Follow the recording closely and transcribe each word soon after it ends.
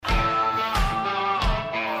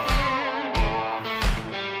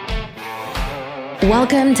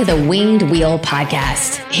Welcome to the Winged Wheel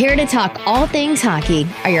Podcast. Here to talk all things hockey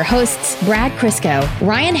are your hosts, Brad Crisco,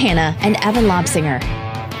 Ryan Hanna, and Evan Lobsinger.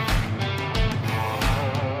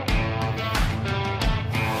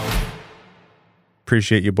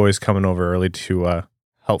 Appreciate you boys coming over early to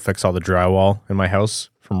help fix all the drywall in my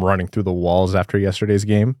house from running through the walls after yesterday's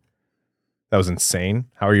game. That was insane.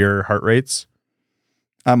 How are your heart rates?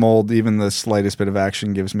 I'm old. Even the slightest bit of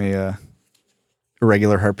action gives me a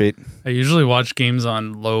irregular heartbeat. I usually watch games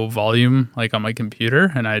on low volume, like on my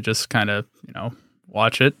computer, and I just kind of,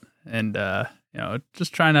 watch it and,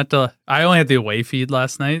 just try not to. I only had the away feed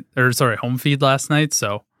last night, home feed last night.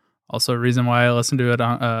 So also a reason why I listened to it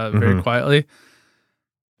very quietly.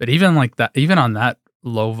 But even like that, even on that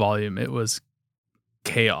low volume, it was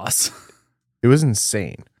chaos. It was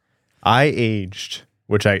insane. I aged,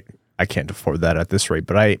 which I can't afford that at this rate,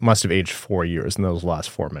 but I must have aged 4 years in those last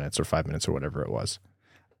 4 minutes or 5 minutes or whatever it was.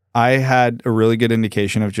 I had a really good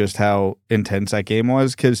indication of just how intense that game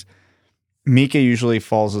was because Mika usually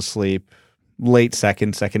falls asleep late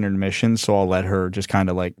second intermission, so I'll let her just kind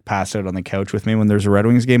of like pass out on the couch with me when there's a Red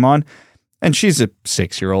Wings game on. And she's a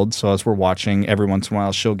 6-year-old, so as we're watching, every once in a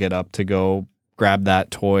while she'll get up to go grab that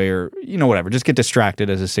toy or, whatever, just get distracted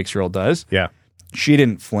as a 6-year-old does. Yeah. She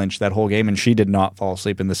didn't flinch that whole game, and she did not fall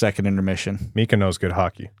asleep in the second intermission. Mika knows good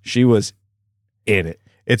hockey. She was in it.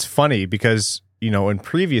 It's funny because, in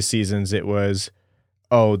previous seasons it was,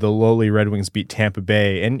 the lowly Red Wings beat Tampa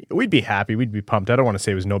Bay, and we'd be happy, we'd be pumped. I don't want to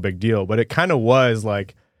say it was no big deal, but it kind of was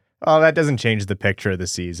like, that doesn't change the picture of the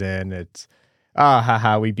season. It's,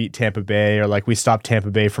 we beat Tampa Bay, or like we stopped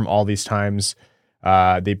Tampa Bay from all these times.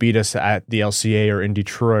 They beat us at the LCA or in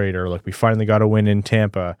Detroit, or like we finally got a win in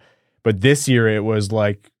Tampa. But this year it was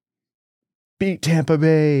like, beat Tampa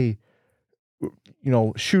Bay,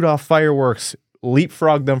 shoot off fireworks,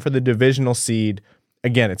 leapfrog them for the divisional seed.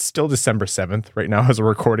 Again, it's still December 7th right now as we're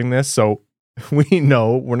recording this, so we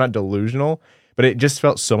know we're not delusional, but it just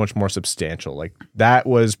felt so much more substantial. Like that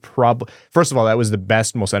was first of all, that was the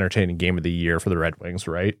best, most entertaining game of the year for the Red Wings,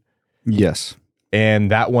 right? Yes. And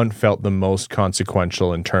that one felt the most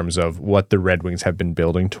consequential in terms of what the Red Wings have been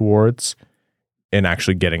building towards and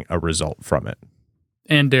actually getting a result from it.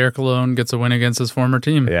 And Derek Lalonde gets a win against his former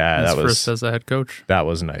team. Yeah, his that was first as a head coach. That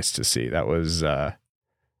was nice to see. That was the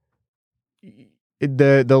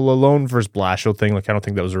Lalonde versus Blashill thing. Like I don't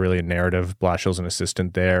think that was really a narrative. Blashill's an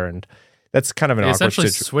assistant there, and that's kind of an they awkward essentially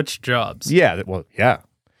situation. switched jobs. Yeah, well, yeah,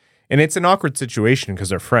 and it's an awkward situation because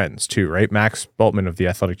they're friends too, right? Max Bultman of the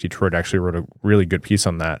Athletic Detroit actually wrote a really good piece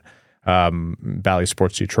on that. Bally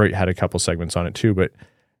Sports Detroit had a couple segments on it too,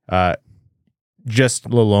 but just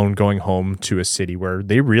Lalonde going home to a city where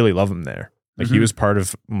they really love him there. Like he was part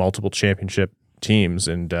of multiple championship teams,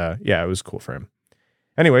 and it was cool for him.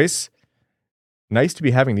 Anyways, nice to be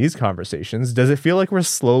having these conversations. Does it feel like we're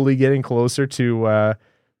slowly getting closer to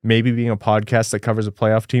maybe being a podcast that covers a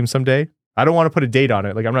playoff team someday? I don't want to put a date on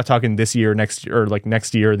it. Like I'm not talking this year, next year, or like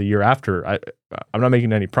next year or the year after. I'm not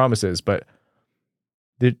making any promises, but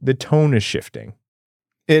the tone is shifting.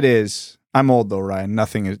 It is. I'm old though, Ryan.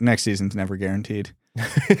 Next season's never guaranteed.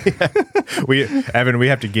 We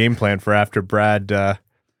have to game plan for after Brad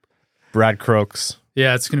croaks.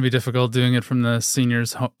 Yeah, it's going to be difficult doing it from the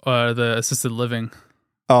seniors, the assisted living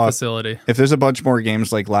facility. If there's a bunch more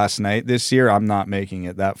games like last night this year, I'm not making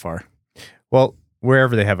it that far. Well,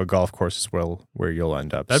 wherever they have a golf course is where you'll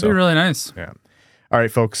end up. That'd be really nice. Yeah. All right,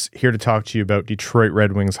 folks, here to talk to you about Detroit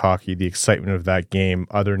Red Wings hockey, the excitement of that game,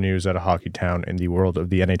 other news out of Hockey Town, and the world of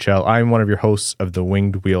the NHL. I'm one of your hosts of the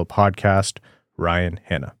Winged Wheel podcast, Ryan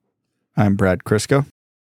Hanna. I'm Brad Crisco.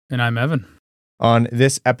 And I'm Evan. On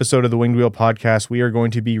this episode of the Winged Wheel podcast, we are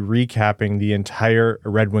going to be recapping the entire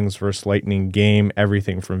Red Wings versus Lightning game,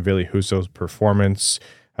 everything from Ville Husso's performance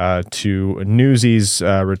to Newsy's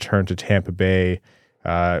return to Tampa Bay,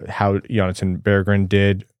 how Jonathan Berggren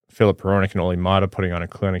did, Filip Hronek and Olli Mata putting on a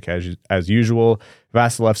clinic as usual,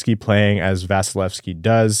 Vasilevsky playing as Vasilevsky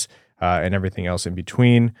does, and everything else in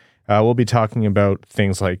between. We'll be talking about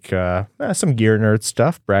things like some gear nerd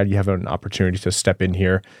stuff. Brad, you have an opportunity to step in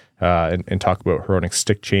here and talk about Hronek's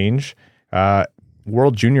stick change,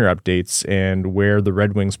 World Junior updates, and where the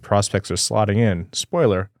Red Wings prospects are slotting in.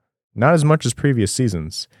 Spoiler, not as much as previous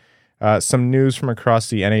seasons. Some news from across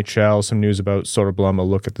the NHL, some news about Soderblom, a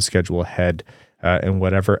look at the schedule ahead, and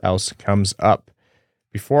whatever else comes up.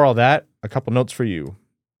 Before all that, a couple notes for you.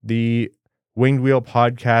 The Winged Wheel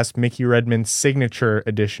podcast, Mickey Redmond's signature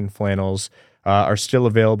edition flannels are still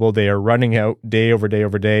available. They are running out day over day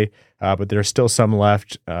over day, but there are still some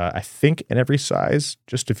left. I think in every size,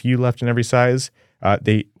 just a few left in every size.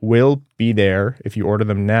 They will be there if you order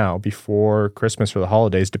them now before Christmas or the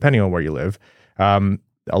holidays, depending on where you live.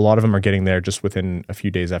 A lot of them are getting there just within a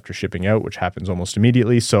few days after shipping out, which happens almost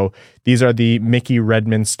immediately. So these are the Mickey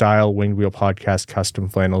Redmond style Winged Wheel Podcast custom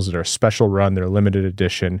flannels that are a special run. They're limited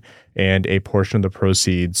edition, and a portion of the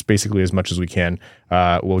proceeds, basically as much as we can,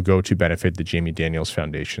 will go to benefit the Jamie Daniels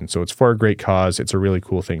Foundation. So it's for a great cause. It's a really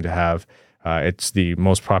cool thing to have. It's the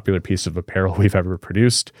most popular piece of apparel we've ever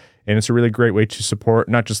produced, and it's a really great way to support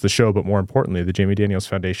not just the show, but more importantly, the Jamie Daniels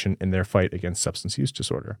Foundation in their fight against substance use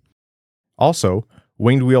disorder. Also,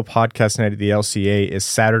 Winged Wheel Podcast Night at the LCA is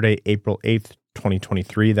Saturday, April 8th,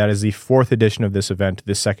 2023. That is the 4th edition of this event,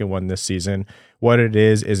 the second one this season. What it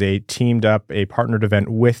is a teamed up, a partnered event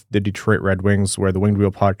with the Detroit Red Wings, where the Winged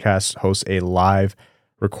Wheel Podcast hosts a live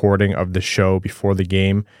recording of the show before the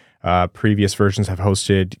game. Previous versions have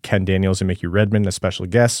hosted Ken Daniels and Mickey Redmond as special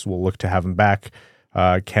guests. We'll look to have them back.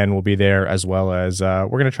 Ken will be there, as well as we're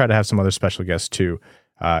going to try to have some other special guests too,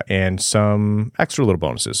 and some extra little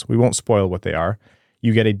bonuses. We won't spoil what they are.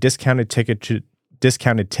 You get a discounted ticket to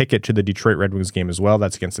the Detroit Red Wings game as well.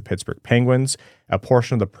 That's against the Pittsburgh Penguins. A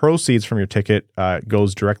portion of the proceeds from your ticket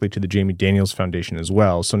goes directly to the Jamie Daniels Foundation as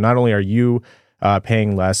well. So not only are you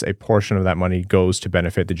paying less, a portion of that money goes to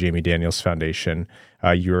benefit the Jamie Daniels Foundation.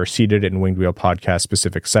 You're seated in Winged Wheel Podcast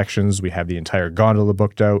specific sections. We have the entire gondola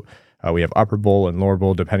booked out. We have upper bowl and lower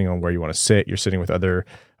bowl, depending on where you want to sit. You're sitting with other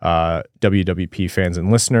WWP fans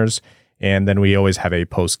and listeners. And then we always have a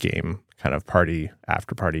post-game kind of party,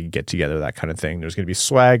 after party, get together, that kind of thing. There's going to be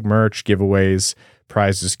swag, merch, giveaways,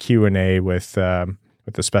 prizes, Q&A with the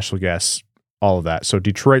special guests, all of that. So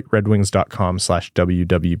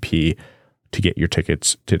DetroitRedWings.com/WWP to get your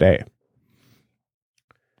tickets today.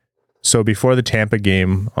 So before the Tampa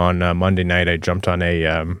game on Monday night, I jumped on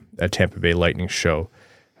a Tampa Bay Lightning show,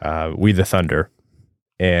 We the Thunder,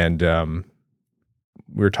 and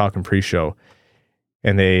we were talking pre-show,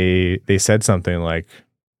 and they said something like,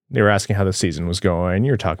 they were asking how the season was going.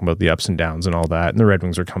 You were talking about the ups and downs and all that, and the Red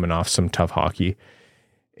Wings are coming off some tough hockey,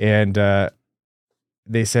 and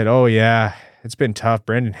they said, "Oh yeah, it's been tough.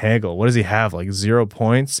 Brandon Hagel, what does he have? Like 0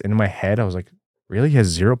 points?" And in my head, I was like, really? He has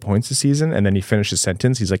 0 points this season? And then he finished his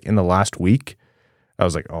sentence. He's like, in the last week. I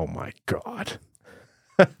was like, oh my God.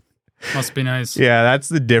 Must be nice. Yeah, that's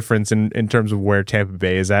the difference in terms of where Tampa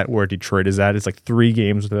Bay is at, where Detroit is at. It's like 3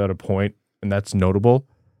 games without a point, and that's notable.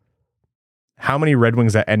 How many Red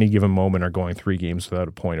Wings at any given moment are going 3 games without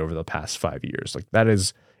a point over the past 5 years? Like, that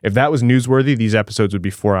is, if that was newsworthy, these episodes would be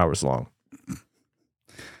 4 hours long.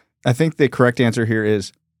 I think the correct answer here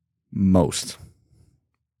is most.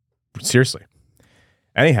 Seriously.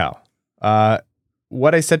 Anyhow,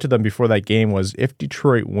 what I said to them before that game was, if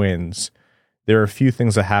Detroit wins, there are a few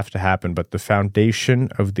things that have to happen, but the foundation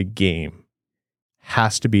of the game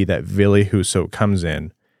has to be that Ville Husso comes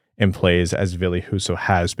in and plays as Ville Husso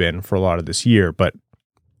has been for a lot of this year, but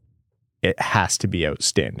it has to be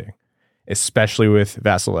outstanding, especially with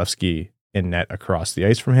Vasilevsky in net across the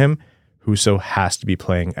ice from him. Husso has to be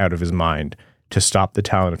playing out of his mind to stop the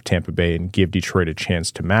talent of Tampa Bay and give Detroit a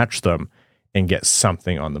chance to match them and get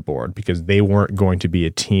something on the board, because they weren't going to be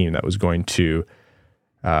a team that was going to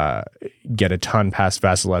get a ton past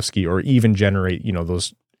Vasilevsky or even generate,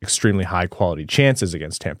 those extremely high quality chances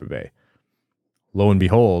against Tampa Bay. Lo and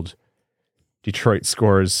behold, Detroit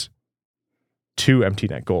scores 2 empty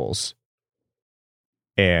net goals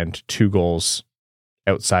and 2 goals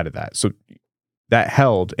outside of that. So that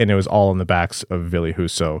held, and it was all in the backs of Ville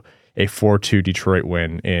Husso. A 4-2 Detroit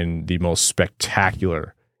win in the most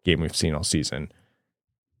spectacular game we've seen all season.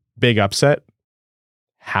 Big upset.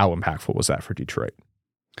 How impactful was that for Detroit?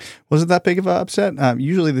 Was it that big of an upset?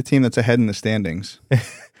 Usually the team that's ahead in the standings.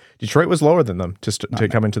 Detroit was lower than them to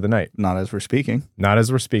come into the night. Not as we're speaking. Not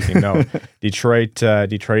as we're speaking, no. Detroit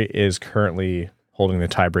is currently holding the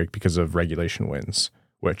tiebreak because of regulation wins,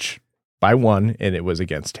 which by 1, and it was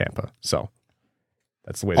against Tampa. So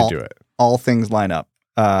that's the way to do it. All things line up.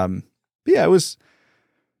 Yeah, it was.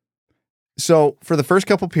 So for the first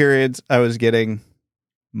couple periods, I was getting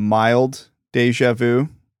mild deja vu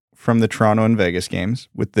from the Toronto and Vegas games,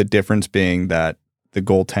 with the difference being that the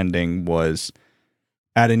goaltending was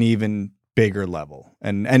at an even bigger level.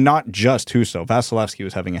 And not just Husso. Vasilevsky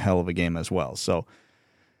was having a hell of a game as well. So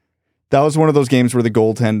that was one of those games where the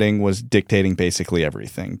goaltending was dictating basically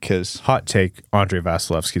everything. Because hot take, Andrei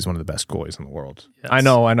Vasilevsky is one of the best goalies in the world. Yes. I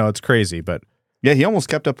know, it's crazy, but yeah, he almost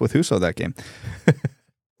kept up with Husso that game.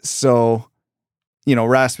 So,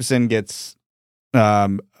 Rasmussen gets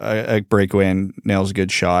a breakaway and nails a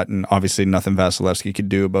good shot, and obviously nothing Vasilevsky could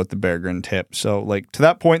do about the Berggren tip. So, to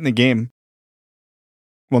that point in the game,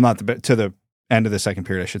 well, to the end of the second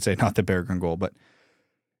period, I should say, not the Berggren goal, but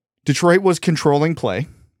Detroit was controlling play,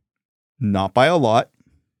 not by a lot,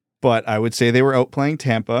 But I would say they were outplaying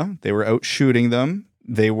Tampa. They were out shooting them.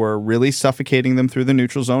 They were really suffocating them through the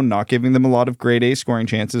neutral zone, not giving them a lot of grade A scoring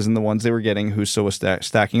chances, and the ones they were getting, Husso was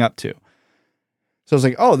stacking up to. So I was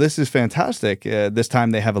like, oh, this is fantastic. This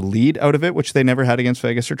time they have a lead out of it, which they never had against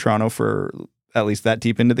Vegas or Toronto for at least that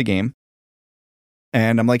deep into the game.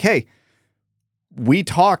 And I'm like, hey, we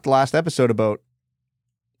talked last episode about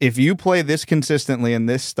if you play this consistently in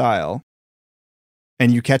this style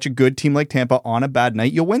and you catch a good team like Tampa on a bad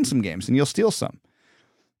night, you'll win some games and you'll steal some.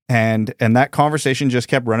 And that conversation just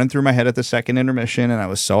kept running through my head at the second intermission, and I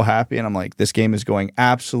was so happy. And I'm like, this game is going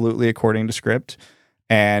absolutely according to script.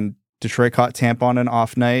 And Detroit caught Tampa on an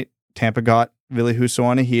off night. Tampa got Ville Husso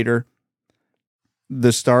on a heater.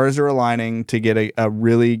 The stars are aligning to get a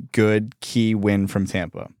really good key win from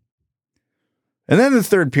Tampa. And then the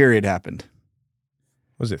third period happened.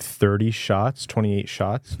 Was it 30 shots, 28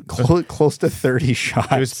 shots? Close to 30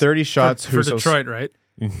 shots. It was 30 shots. For Detroit, right?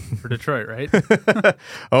 For Detroit, right?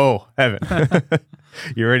 Oh, Evan.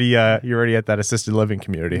 You're already at that assisted living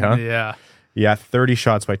community, huh? Yeah. Yeah, 30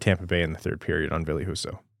 shots by Tampa Bay in the third period on Ville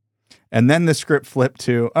Husso. And then the script flipped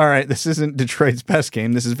to, all right, this isn't Detroit's best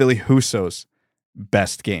game. This is Ville Husso's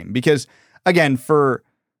best game. Because, again, for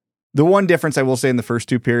the one difference I will say in the first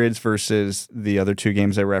two periods versus the other two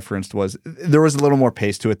games I referenced was there was a little more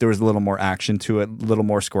pace to it. There was a little more action to it, a little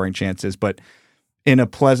more scoring chances. But in a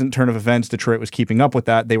pleasant turn of events, Detroit was keeping up with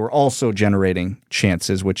that. They were also generating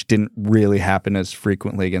chances, which didn't really happen as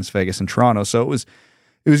frequently against Vegas and Toronto. So it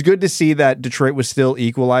was good to see that Detroit was still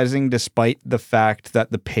equalizing despite the fact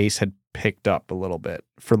that the pace had picked up a little bit,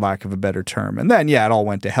 for lack of a better term. And then, yeah, it all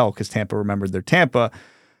went to hell because Tampa remembered their Tampa.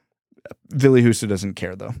 Ville Husso doesn't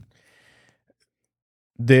care, though.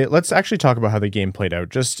 Let's actually talk about how the game played out,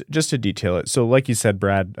 just to detail it. So like you said,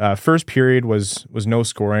 Brad, first period was no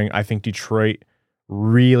scoring. I think Detroit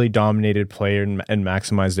really dominated play and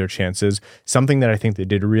maximized their chances. Something that I think they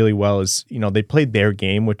did really well is, they played their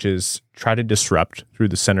game, which is try to disrupt through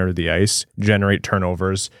the center of the ice, generate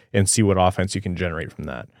turnovers, and see what offense you can generate from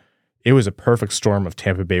that. It was a perfect storm of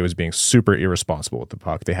Tampa Bay was being super irresponsible with the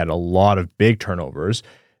puck. They had a lot of big turnovers.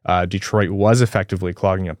 Detroit was effectively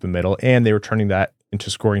clogging up the middle, and they were turning that into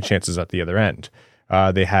scoring chances at the other end.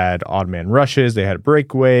 They had odd man rushes. They had a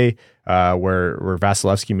breakaway where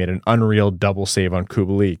Vasilevsky made an unreal double save on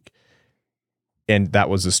Kubalik. And that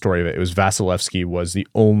was the story of it. It was Vasilevsky was the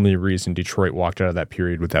only reason Detroit walked out of that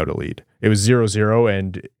period without a lead. It was 0-0.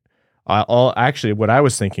 And what I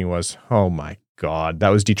was thinking was, oh my God, that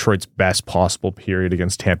was Detroit's best possible period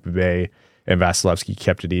against Tampa Bay. And Vasilevsky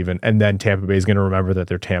kept it even. And then Tampa Bay is going to remember that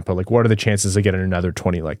they're Tampa. Like, what are the chances of getting another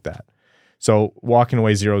 20 like that? So walking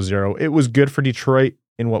away 0-0, it was good for Detroit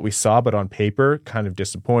in what we saw, but on paper, kind of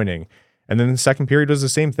disappointing. And then the second period was the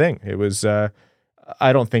same thing. It was, I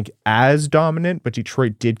don't think as dominant, but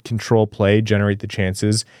Detroit did control play, generate the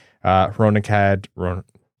chances. Hronek had,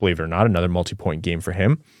 believe it or not, another multi-point game for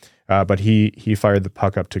him. But he fired the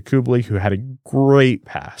puck up to Kubalik, who had a great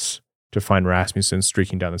pass to find Rasmussen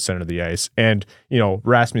streaking down the center of the ice. And,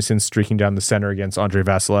 Rasmussen streaking down the center against Andrei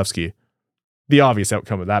Vasilevsky. The obvious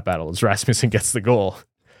outcome of that battle is Rasmussen gets the goal.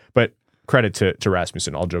 But credit to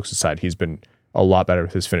Rasmussen, all jokes aside, he's been a lot better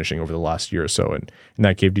with his finishing over the last year or so, and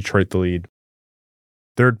that gave Detroit the lead.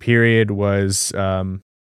 Third period was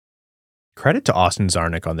credit to Austin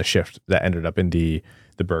Czarnik on the shift that ended up in the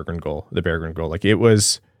Berggren goal. Like, it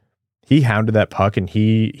was, he hounded that puck and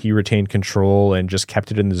he retained control and just kept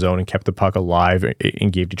it in the zone and kept the puck alive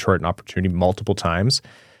and gave Detroit an opportunity multiple times.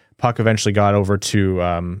 Puck eventually got over to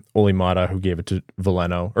Olimata, who gave it to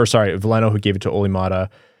Veleno, who gave it to Olimata,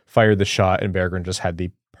 fired the shot, and Berggren just had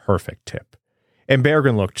the perfect tip. And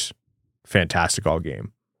Berggren looked fantastic all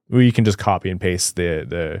game. You can just copy and paste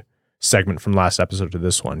the segment from last episode to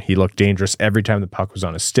this one. He looked dangerous every time the puck was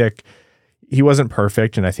on his stick. He wasn't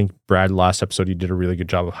perfect, and I think Brad, last episode, he did a really good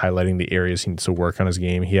job of highlighting the areas he needs to work on his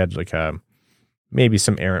game. He had maybe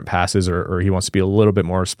some errant passes, or he wants to be a little bit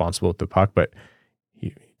more responsible with the puck, but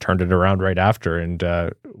he turned it around right after and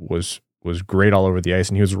was great all over the ice,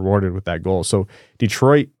 and he was rewarded with that goal. So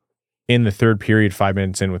Detroit in the third period, 5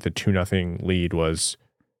 minutes in with a 2-0 lead was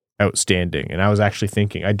outstanding. And I was actually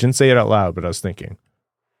thinking, I didn't say it out loud, but I was thinking,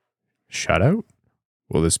 shutout?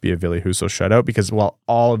 Will this be a Ville Husso shutout? Because while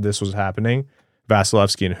all of this was happening,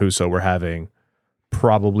 Vasilevsky and Husso were having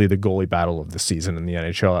probably the goalie battle of the season in the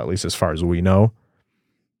NHL, at least as far as we know.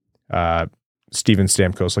 Steven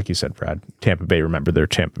Stamkos, like you said, Brad, Tampa Bay, remember they're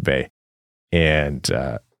Tampa Bay. And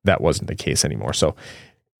that wasn't the case anymore. So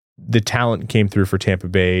the talent came through for Tampa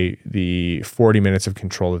Bay. The 40 minutes of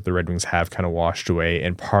control that the Red Wings have kind of washed away.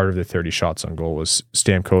 And part of the 30 shots on goal was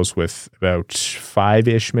Stamkos with about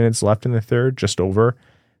 5-ish minutes left in the third, just over.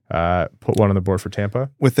 put one on the board for Tampa.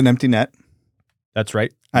 With an empty net. That's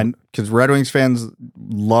right. And because Red Wings fans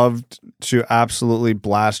loved to absolutely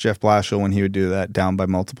blast Jeff Blashill when he would do that down by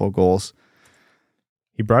multiple goals.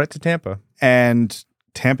 He brought it to Tampa. And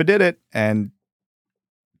Tampa did it. And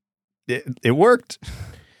it worked.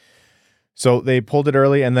 So they pulled it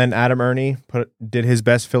early, and then Adam Ernie did his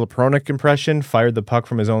best Filip Hronek impression, fired the puck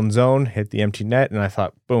from his own zone, hit the empty net, and I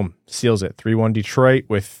thought, boom, seals it. 3-1 Detroit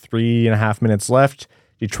with 3.5 minutes left.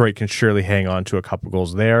 Detroit can surely hang on to a couple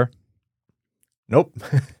goals there. Nope.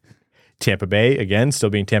 Tampa Bay, again, still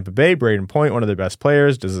being Tampa Bay. Braden Point, one of their best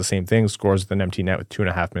players, does the same thing, scores with an empty net with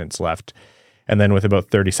 2.5 minutes left. And then with about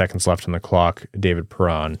 30 seconds left on the clock, David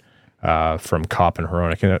Perron from Kopp and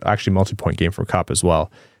Hronek, and actually multi-point game for Kopp as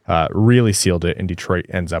well, really sealed it, and Detroit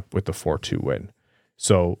ends up with the 4-2 win.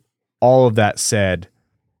 So all of that said,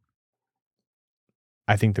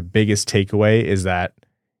 I think the biggest takeaway is that,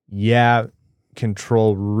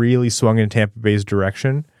 control really swung in Tampa Bay's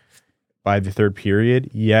direction by the third period.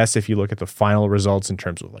 Yes, if you look at the final results in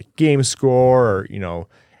terms of like game score or,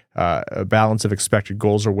 a balance of expected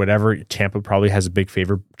goals or whatever, Tampa probably has a big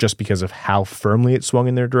favor just because of how firmly it swung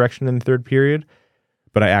in their direction in the third period.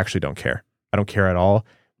 But I actually don't care. I don't care at all.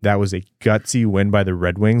 That was a gutsy win by the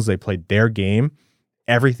Red Wings. They played their game.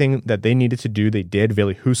 Everything that they needed to do, they did.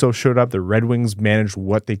 Ville Husso showed up. The Red Wings managed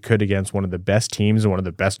what they could against one of the best teams and one of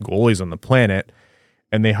the best goalies on the planet.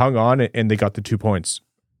 And they hung on and they got the 2 points.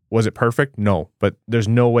 Was it perfect? No. But there's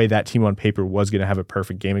no way that team on paper was going to have a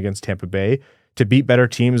perfect game against Tampa Bay. To beat better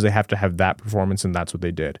teams, they have to have that performance, and that's what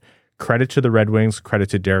they did. Credit to the Red Wings. Credit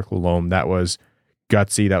to Derek Lalonde. That was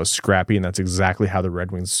gutsy. That was scrappy, and that's exactly how the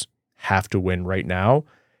Red Wings have to win right now.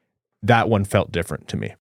 That one felt different to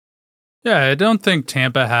me. Yeah, I don't think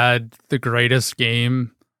Tampa had the greatest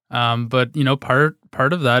game, but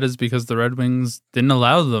part of that is because the Red Wings didn't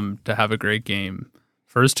allow them to have a great game.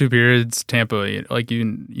 First two periods, Tampa, like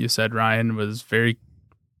you said, Ryan, was very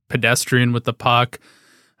pedestrian with the puck.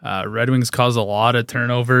 Red Wings caused a lot of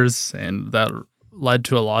turnovers, and that led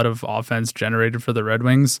to a lot of offense generated for the Red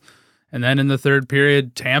Wings. And then in the third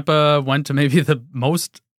period, Tampa went to maybe the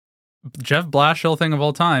most Jeff Blashill thing of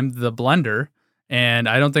all time, the blender. And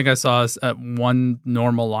I don't think I saw one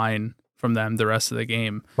normal line from them the rest of the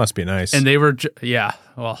game. Must be nice. And they were, to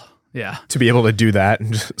be able to do that.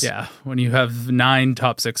 And just... Yeah. When you have 9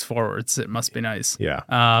 top 6 forwards, it must be nice. Yeah.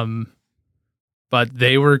 But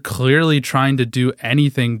they were clearly trying to do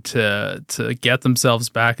anything to get themselves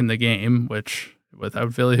back in the game, which without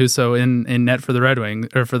Ville Husso in net for the Red Wings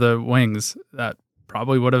or for the Wings, that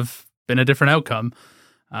probably would have been a different outcome.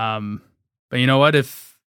 But you know what?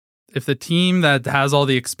 If the team that has all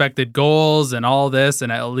the expected goals and all this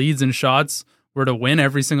and leads in shots were to win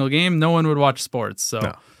every single game, no one would watch sports. So.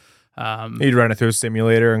 No. You'd run it through a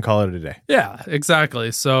simulator and call it a day. Yeah,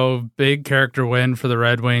 exactly. So big character win for the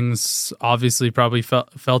Red Wings. Obviously, probably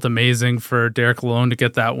felt amazing for Derek Lalonde to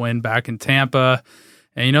get that win back in Tampa.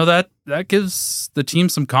 And that gives the team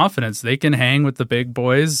some confidence. They can hang with the big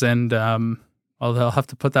boys, and they'll have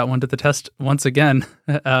to put that one to the test once again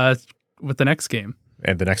with the next game.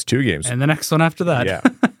 And the next 2 games. And the next one after that. Yeah.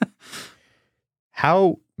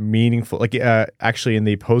 How meaningful, actually in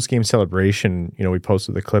the post-game celebration, we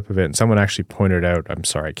posted the clip of it, and someone actually pointed out, I'm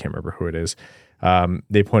sorry, I can't remember who it is.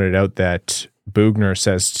 They pointed out that Bugner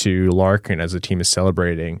says to Larkin as the team is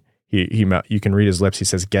celebrating, you can read his lips, he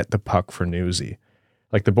says, "Get the puck for Newsy."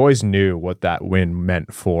 Like, the boys knew what that win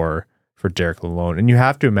meant for Derek Lalonde. And you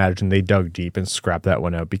have to imagine they dug deep and scrapped that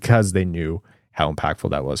one out because they knew how impactful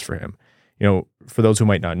that was for him. For those who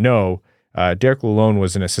might not know, Derek Lalonde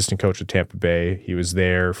was an assistant coach at Tampa Bay. He was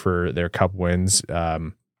there for their cup wins,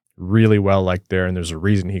 really well liked there, and there's a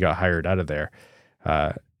reason he got hired out of there.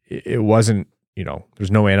 It wasn't,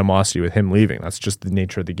 there's no animosity with him leaving. That's just the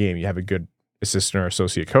nature of the game. You have a good assistant or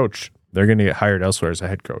associate coach, they're going to get hired elsewhere as a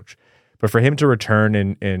head coach. But for him to return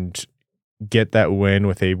and get that win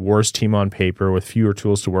with a worse team on paper, with fewer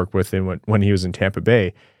tools to work with than when he was in Tampa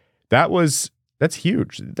Bay, that's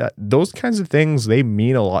huge. Those kinds of things, they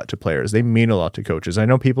mean a lot to players. They mean a lot to coaches. I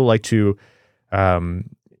know people like to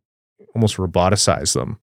almost roboticize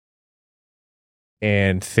them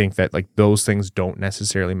and think that those things don't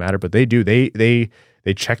necessarily matter, but they do. They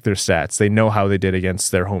check their stats. They know how they did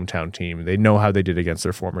against their hometown team. They know how they did against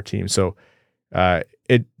their former team. So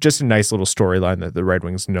it just a nice little storyline that the Red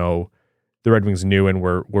Wings know. The Red Wings knew and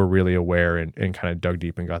were really aware and kind of dug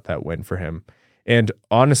deep and got that win for him. And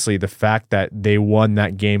honestly, the fact that they won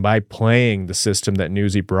that game by playing the system that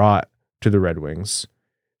Newsy brought to the Red Wings,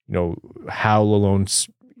 how Lalonde,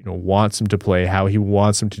 wants him to play, how he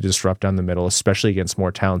wants him to disrupt down the middle, especially against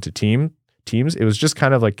more talented teams. It was just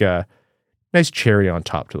kind of like nice cherry on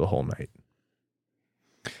top to the whole night.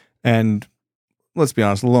 And let's be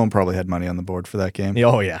honest, Malone probably had money on the board for that game.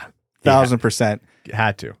 Oh yeah, 1,000%.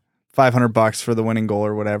 Had to. $500 for the winning goal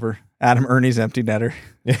or whatever. Adam Ernie's empty netter.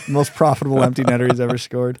 Most profitable empty netter he's ever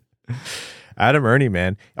scored. Adam Ernie,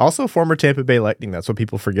 man. Also former Tampa Bay Lightning. That's what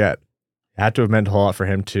people forget. It had to have meant a whole lot for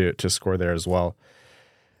him to score there as well.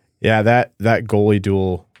 Yeah, that goalie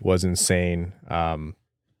duel was insane. And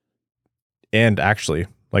actually,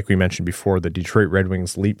 like we mentioned before, the Detroit Red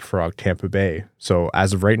Wings leapfrog Tampa Bay. So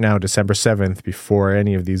as of right now, December 7th, before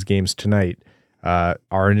any of these games tonight,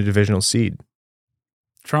 are in a divisional seed.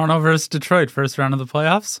 Toronto versus Detroit, first round of the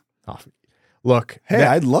playoffs. Oh, look, hey,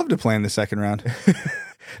 I'd love to play in the second round.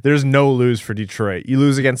 There's no lose for Detroit. You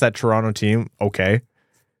lose against that Toronto team, okay.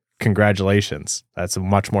 Congratulations. That's a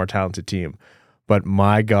much more talented team. But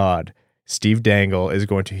my God, Steve Dangle is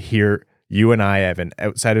going to hear you and I, Evan,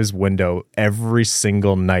 outside his window every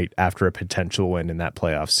single night after a potential win in that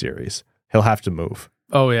playoff series. He'll have to move.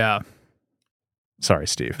 Oh, yeah. Sorry,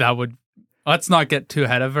 Steve. Let's not get too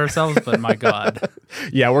ahead of ourselves, but my God.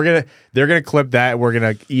 Yeah, they're gonna clip that. We're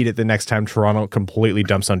gonna eat it the next time Toronto completely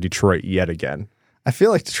dumps on Detroit yet again. I feel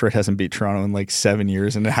like Detroit hasn't beat Toronto in like 7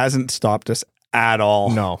 years, and it hasn't stopped us at all.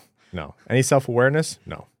 No. Any self-awareness?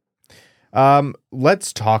 No.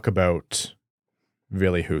 Let's talk about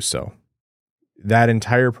Ville Husso. That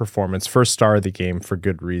entire performance, first star of the game for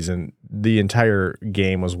good reason. The entire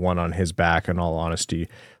game was won on his back, in all honesty.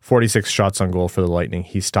 46 shots on goal for the Lightning.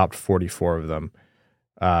 He stopped 44 of them.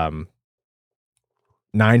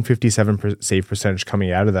 957 save percentage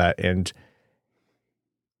coming out of that, and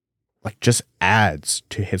like just adds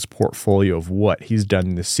to his portfolio of what he's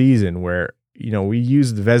done this season, where, you know, we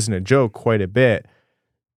use the Vezina joke quite a bit,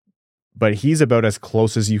 but he's about as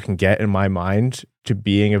close as you can get in my mind to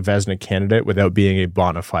being a Vezina candidate without being a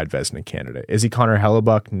bona fide Vezina candidate. Is he Connor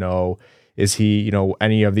Hellebuck? No. Is he, you know,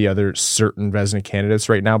 any of the other certain Vezina candidates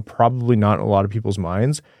right now? Probably not in a lot of people's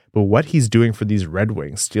minds, but what he's doing for these Red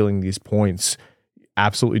Wings, stealing these points,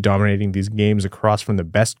 absolutely dominating these games across from the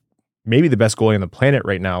best, maybe the best goalie on the planet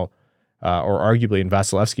right now, or arguably in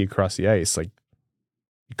Vasilevsky across the ice. Like,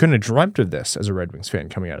 you couldn't have dreamt of this as a Red Wings fan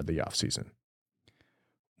coming out of the offseason.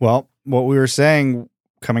 Well, what we were saying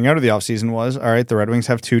coming out of the offseason was, all right, the Red Wings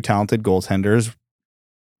have two talented goaltenders.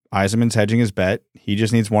 Yzerman's hedging his bet. He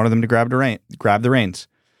just needs one of them to grab the reins.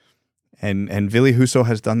 And Ville Husso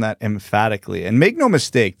has done that emphatically. And make no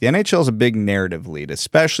mistake, the NHL is a big narrative lead,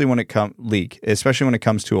 especially when it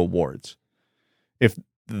comes to awards. If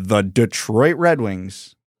the Detroit Red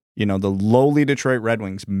Wings, you know, the lowly Detroit Red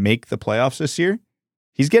Wings make the playoffs this year,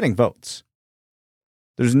 he's getting votes.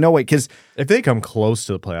 There's no way, because if they come close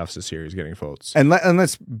to the playoffs this year, he's getting votes. And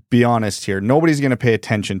let's be honest here, nobody's going to pay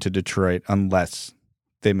attention to Detroit unless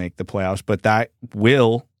they make the playoffs, but that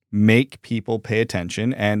will make people pay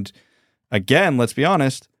attention. And again, let's be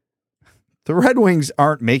honest, the Red Wings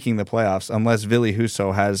aren't making the playoffs unless Ville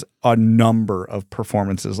Husso has a number of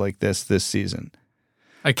performances like this season.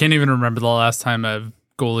 I can't even remember the last time a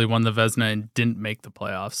goalie won the Vezina and didn't make the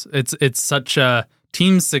playoffs. It's such a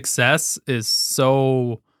team success is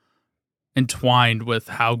so entwined with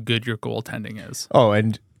how good your goaltending is. Oh,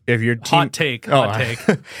 and if your team, hot take.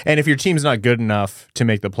 And if your team's not good enough to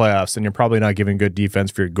make the playoffs, then you're probably not giving good defense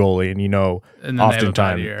for your goalie. And you know,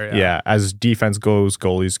 oftentimes, as defense goes,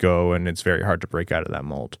 goalies go, and it's very hard to break out of that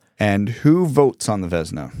mold. And who votes on the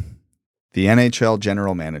Vezina? The NHL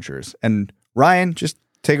general managers. And Ryan, just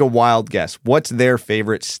take a wild guess. What's their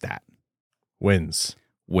favorite stat? Wins.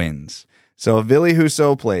 So if Ville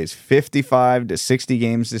Husso plays 55 to 60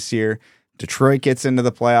 games this year, Detroit gets into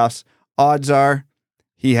the playoffs, odds are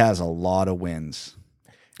he has a lot of wins.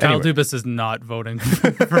 Kyle Dubas is not voting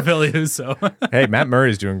for Ville Husso. Hey, Matt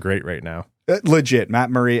Murray's doing great right now. Legit.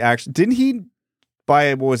 Matt Murray actually, didn't he,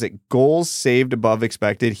 by, what was it, goals saved above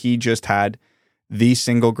expected? He just had the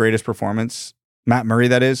single greatest performance, Matt Murray,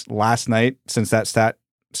 that is, last night since that stat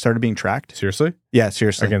started being tracked. Seriously? Yeah,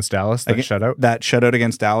 seriously. Against Dallas, that shutout? That shutout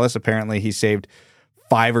against Dallas, apparently he saved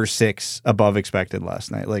 5 or 6 above expected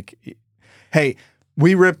last night. Like, hey,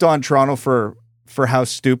 we ripped on Toronto for how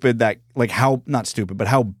stupid that, like, how, not stupid, but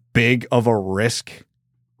how big of a risk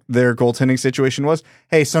their goaltending situation was.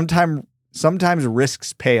 Hey, sometimes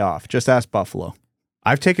risks pay off. Just ask Buffalo.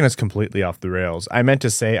 I've taken us completely off the rails. I meant to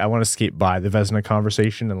say I want to skate by the Vezina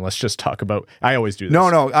conversation and let's just talk about, I always do this.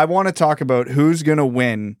 No, I want to talk about who's going to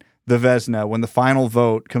win the Vezina when the final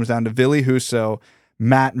vote comes down to Ville Husso,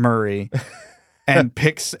 Matt Murray, and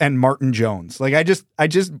Pix and Martin Jones. Like, I just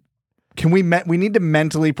we need to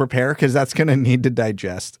mentally prepare because that's going to need to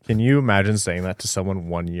digest. Can you imagine saying that to someone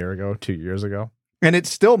 1 year ago, 2 years ago? And it's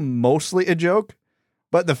still mostly a joke,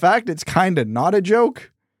 But the fact it's kind of not a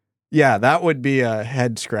joke, yeah, that would be a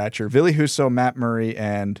head scratcher. Ville Husso, Matt Murray,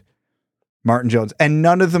 and Martin Jones, and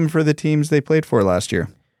none of them for the teams they played for last year.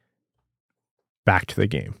 Back to the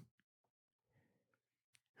game.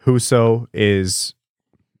 Husso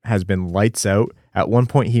has been lights out. At one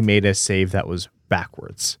point, he made a save that was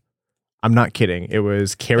backwards. I'm not kidding. It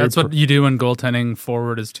was carried. That's what you do when goaltending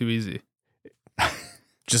forward is too easy.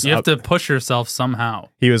 You have to push yourself somehow.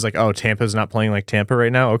 He was like, oh, Tampa's not playing like Tampa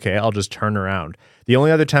right now? Okay, I'll just turn around. The only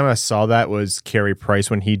other time I saw that was Carey Price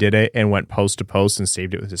when he did it and went post to post and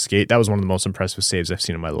saved it with his skate. That was one of the most impressive saves I've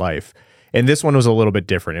seen in my life. And this one was a little bit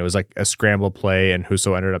different. It was like a scramble play, and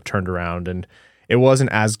Husso ended up turned around, and it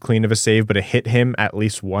wasn't as clean of a save, but it hit him at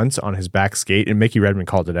least once on his back skate, and Mickey Redmond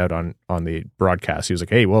called it out on the broadcast. He was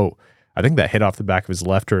like, hey, whoa, I think that hit off the back of his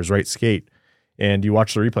left or his right skate. And you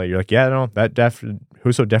watch the replay, you're like, yeah, no,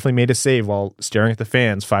 Husso definitely made a save while staring at the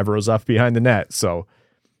fans 5 rows off behind the net. So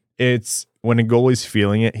it's when a goalie's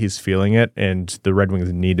feeling it, he's feeling it, and the Red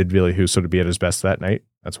Wings needed Ville Husso to be at his best that night.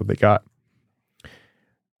 That's what they got.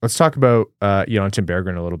 Let's talk about Jonathan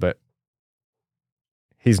Berggren a little bit.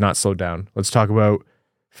 He's not slowed down. Let's talk about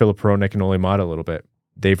Filip Hronek and Ole Mata a little bit.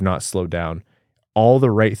 They've not slowed down. All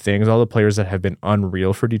the right things, all the players that have been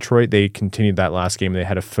unreal for Detroit, they continued that last game. They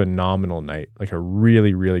had a phenomenal night, like a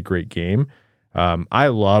really, really great game. I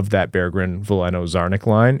love that Berggren, Veleno, Zarnik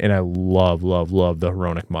line, and I love the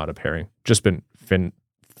Hronek Mata pairing. Just been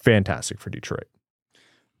fantastic for Detroit.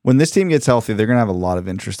 When this team gets healthy, they're going to have a lot of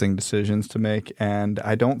interesting decisions to make, and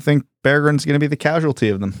I don't think Berggren's going to be the casualty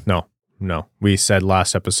of them. No. We said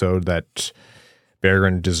last episode that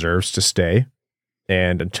Berggren deserves to stay,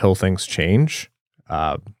 and until things change,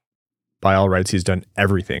 by all rights, he's done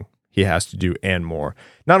everything he has to do and more.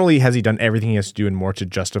 Not only has he done everything he has to do and more to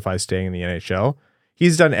justify staying in the NHL,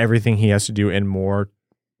 he's done everything he has to do and more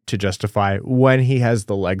to justify when he has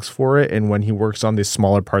the legs for it and when he works on the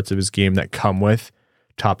smaller parts of his game that come with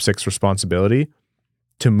top 6 responsibility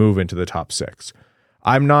to move into the top 6.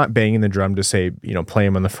 I'm not banging the drum to say, play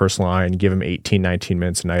him on the first line, give him 18, 19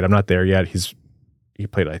 minutes a night. I'm not there yet. He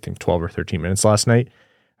played, I think, 12 or 13 minutes last night.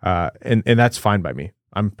 And that's fine by me.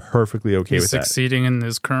 I'm perfectly okay with that. He's succeeding in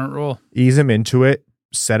his current role. Ease him into it,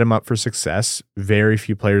 set him up for success. Very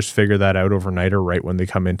few players figure that out overnight or right when they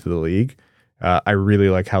come into the league. I really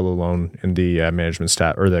like how Lalonde and the management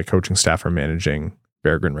staff or the coaching staff are managing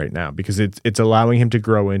Berggren right now, because it's allowing him to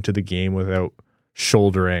grow into the game without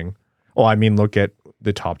shouldering. Look at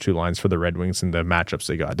the top 2 lines for the Red Wings and the matchups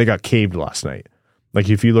they got. They got caved last night. Like,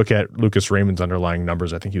 if you look at Lucas Raymond's underlying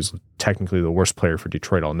numbers, I think he was technically the worst player for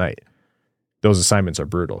Detroit all night. Those assignments are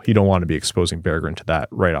brutal. You don't want to be exposing Berggren to that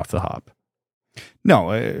right off the hop.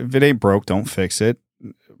 No, if it ain't broke, don't fix it.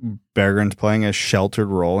 Berggren's playing a sheltered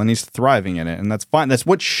role, and he's thriving in it, and that's fine. That's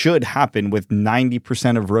what should happen with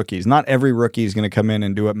 90% of rookies. Not every rookie is going to come in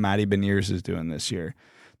and do what Matty Beniers is doing this year.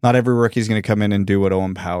 Not every rookie is going to come in and do what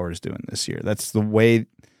Owen Power is doing this year. That's the way...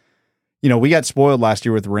 we got spoiled last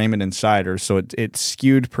year with Raymond and Sider, so it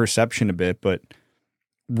skewed perception a bit, but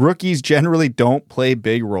rookies generally don't play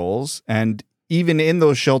big roles, and even in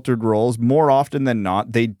those sheltered roles, more often than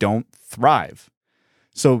not, they don't thrive.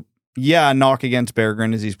 So, yeah, knock against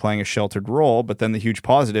Berggren as he's playing a sheltered role, but then the huge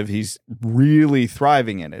positive, he's really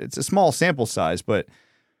thriving in it. It's a small sample size, but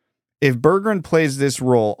if Berggren plays this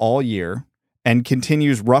role all year and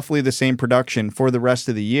continues roughly the same production for the rest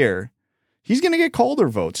of the year, he's going to get Calder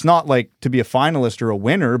votes. Not like to be a finalist or a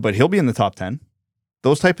winner, but he'll be in the top 10.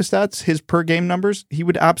 Those type of stats, his per game numbers, he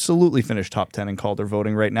would absolutely finish top 10 in Calder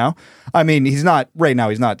voting right now. He's not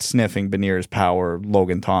sniffing Beniers, Power,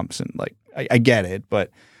 Logan Thompson. Like, I get it, but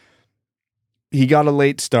he got a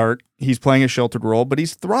late start. He's playing a sheltered role, but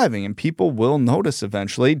he's thriving, and people will notice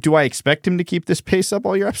eventually. Do I expect him to keep this pace up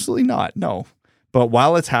all year? Absolutely not. No. But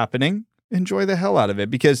while it's happening, enjoy the hell out of it,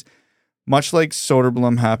 because much like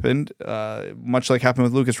Soderblom happened, much like happened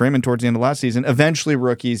with Lucas Raymond towards the end of last season, eventually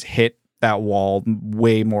rookies hit that wall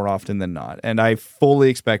way more often than not. And I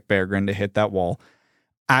fully expect Berggren to hit that wall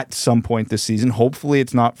at some point this season. Hopefully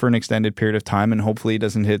it's not for an extended period of time, and hopefully he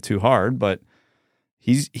doesn't hit too hard, but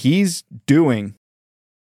he's doing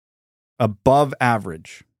above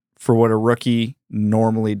average for what a rookie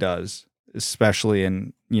normally does, especially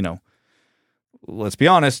in, let's be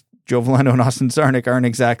honest, Joe Veleno and Austin Czarnik aren't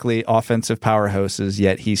exactly offensive powerhouses,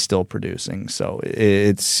 yet he's still producing. So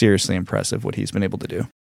it's seriously impressive what he's been able to do.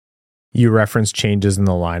 You referenced changes in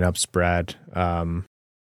the lineups, Brad,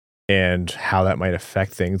 and how that might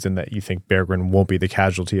affect things, and that you think Berggren won't be the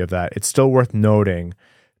casualty of that. It's still worth noting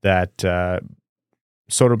that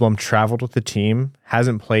Soderblom traveled with the team,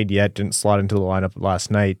 hasn't played yet, didn't slot into the lineup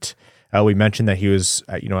last night. We mentioned that he was,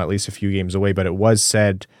 at least a few games away, but it was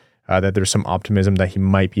said that there's some optimism that he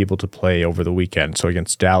might be able to play over the weekend. So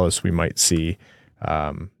against Dallas, we might see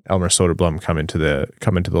Elmer Soderblom come into the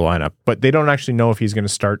lineup. But they don't actually know if he's going to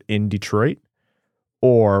start in Detroit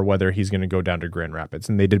or whether he's going to go down to Grand Rapids.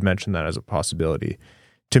 And they did mention that as a possibility.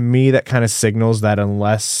 To me, that kind of signals that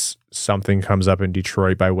unless something comes up in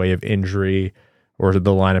Detroit by way of injury or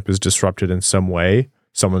the lineup is disrupted in some way,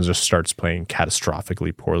 someone just starts playing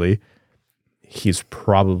catastrophically poorly, he's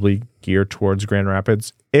probably geared towards Grand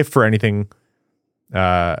Rapids. If for nothing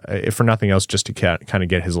else, just to kind of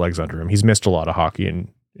get his legs under him. He's missed a lot of hockey and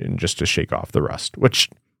just to shake off the rust, which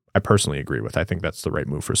I personally agree with. I think that's the right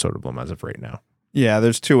move for Soderblom as of right now. Yeah,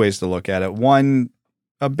 there's two ways to look at it. One,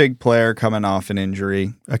 a big player coming off an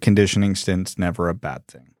injury, a conditioning stint's never a bad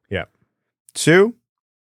thing. Yeah. Two,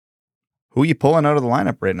 who are you pulling out of the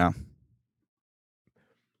lineup right now?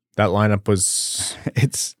 That lineup was...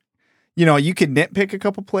 It's, you could nitpick a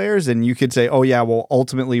couple players and you could say, oh yeah, well,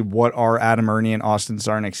 ultimately what are Adam Erne and Austin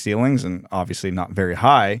Czarnik's ceilings? And obviously not very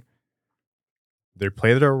high. They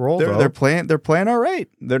play their role, though. They're playing all right.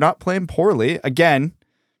 They're not playing poorly. Again,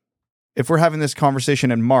 if we're having this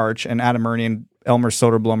conversation in March and Adam Erne and Elmer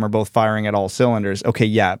Soderblom are both firing at all cylinders, okay,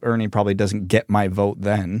 yeah, Erne probably doesn't get my vote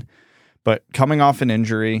then. But coming off an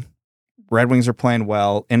injury, Red Wings are playing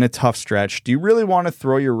well in a tough stretch. Do you really want to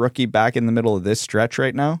throw your rookie back in the middle of this stretch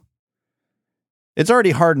right now? It's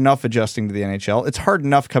already hard enough adjusting to the NHL. It's hard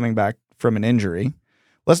enough coming back from an injury.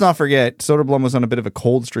 Let's not forget, Soderblom was on a bit of a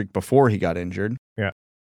cold streak before he got injured. Yeah.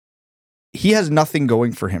 He has nothing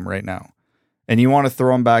going for him right now. And you want to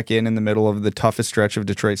throw him back in the middle of the toughest stretch of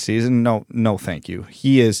Detroit's season? No, thank you.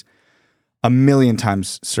 He is a million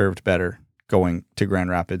times served better going to Grand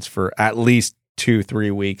Rapids for at least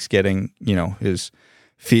 2-3 weeks, getting, his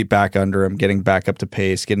feet back under him, getting back up to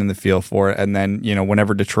pace, getting the feel for it. And then,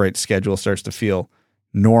 whenever Detroit's schedule starts to feel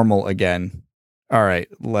normal again, all right,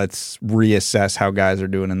 let's reassess how guys are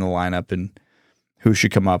doing in the lineup and who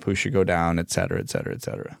should come up, who should go down, et cetera, et cetera, et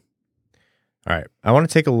cetera. All right. I want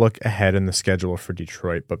to take a look ahead in the schedule for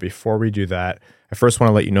Detroit, but before we do that, I first want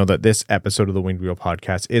to let you know that this episode of the Winged Wheel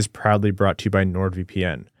podcast is proudly brought to you by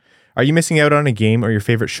NordVPN. Are you missing out on a game or your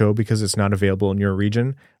favorite show because it's not available in your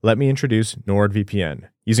region? Let me introduce NordVPN.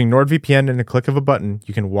 Using NordVPN in a click of a button,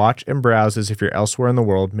 you can watch and browse as if you're elsewhere in the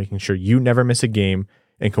world, making sure you never miss a game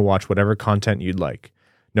and can watch whatever content you'd like.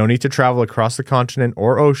 No need to travel across the continent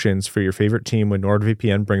or oceans for your favorite team when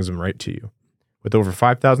NordVPN brings them right to you. With over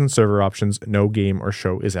 5,000 server options, no game or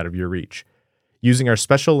show is out of your reach. Using our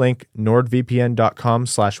special link,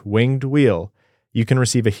 nordvpn.com/wingedwheel, you can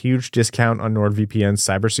receive a huge discount on NordVPN's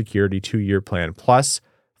cybersecurity 2-year plan, plus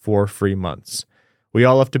 4 free months. We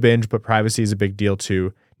all love to binge, but privacy is a big deal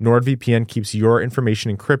too. NordVPN keeps your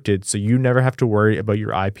information encrypted, so you never have to worry about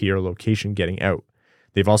your IP or location getting out.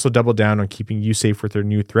 They've also doubled down on keeping you safe with their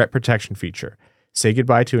new threat protection feature. Say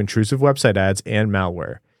goodbye to intrusive website ads and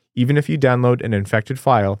malware. Even if you download an infected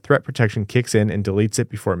file, threat protection kicks in and deletes it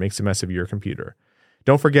before it makes a mess of your computer.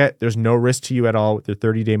 Don't forget, there's no risk to you at all with their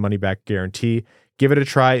 30-day money-back guarantee. Give it a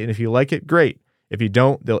try, and if you like it, great. If you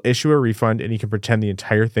don't, they'll issue a refund, and you can pretend the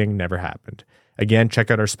entire thing never happened. Again,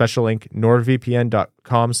 check out our special link,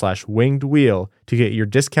 nordvpn.com/wingedwheel, to get your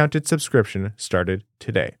discounted subscription started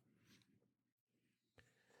today.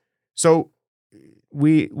 So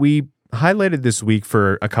we highlighted this week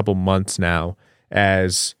for a couple months now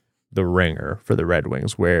as the ringer for the Red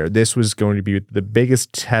Wings, where this was going to be the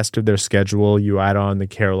biggest test of their schedule. You add on the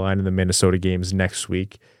Carolina and the Minnesota games next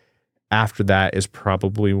week. After that is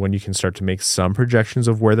probably when you can start to make some projections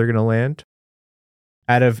of where they're going to land.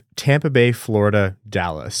 Out of Tampa Bay, Florida,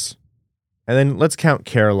 Dallas, and then let's count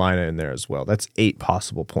Carolina in there as well. That's 8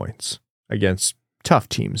 possible points against tough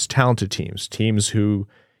teams, talented teams, teams who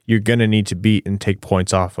you're going to need to beat and take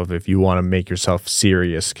points off of if you want to make yourself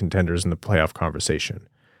serious contenders in the playoff conversation.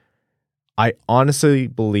 I honestly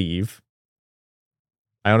believed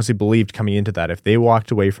coming into that, if they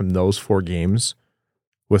walked away from those 4 games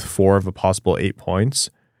with 4 of a possible 8 points,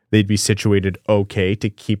 they'd be situated okay to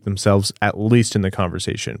keep themselves at least in the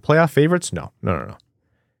conversation. Playoff favorites? No.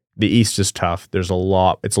 The East is tough. It's a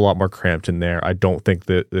lot more cramped in there. I don't think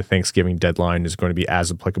the Thanksgiving deadline is going to be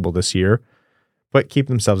as applicable this year, but keep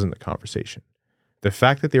themselves in the conversation. The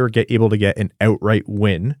fact that they were able to get an outright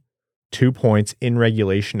win, 2 points in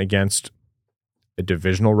regulation against a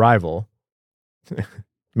divisional rival,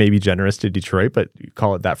 maybe generous to Detroit, but you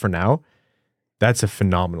call it that for now, that's a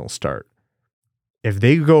phenomenal start. If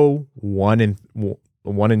they go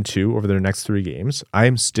 1-2 over their next 3 games, I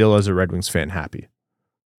am still, as a Red Wings fan, happy.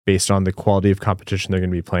 Based on the quality of competition they're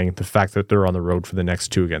going to be playing, the fact that they're on the road for the next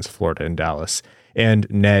 2 against Florida and Dallas, And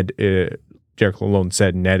Ned, Derek Lalonde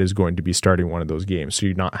said Ned is going to be starting one of those games. So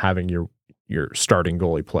you're not having your starting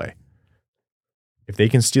goalie play. If they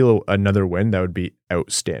can steal another win, that would be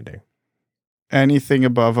outstanding. Anything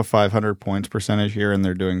above a 500 points percentage here, and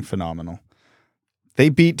they're doing phenomenal. They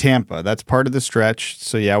beat Tampa. That's part of the stretch.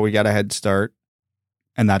 So, yeah, we got a head start.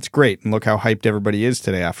 And that's great. And look how hyped everybody is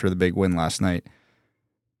today after the big win last night.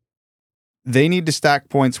 They need to stack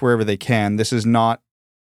points wherever they can. This is not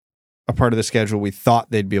a part of the schedule we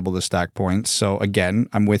thought they'd be able to stack points. So, again,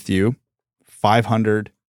 I'm with you.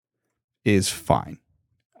 500 is fine.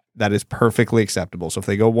 That is perfectly acceptable. So, if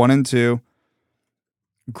they go 1-2,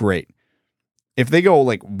 great. If they go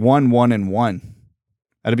like 1-1-1,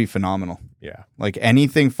 that'd be phenomenal. Yeah. Like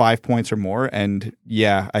anything 5 points or more. And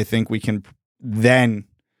yeah, I think we can then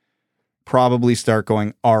probably start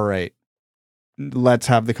going, all right, let's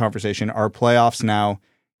have the conversation. Are playoffs now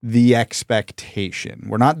the expectation?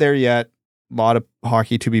 We're not there yet. A lot of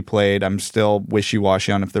hockey to be played. I'm still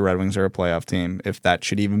wishy-washy on if the Red Wings are a playoff team, if that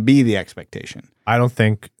should even be the expectation. I don't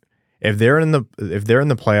think if they're in the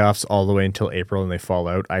playoffs all the way until April and they fall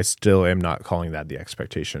out, I still am not calling that the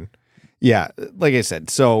expectation. Yeah, like I said,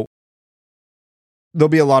 so there'll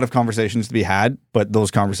be a lot of conversations to be had, but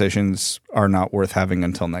those conversations are not worth having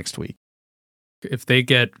until next week. If they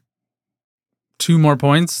get 2 more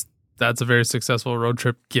points, that's a very successful road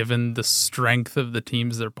trip given the strength of the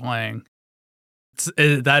teams they're playing.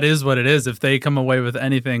 That is what it is. If they come away with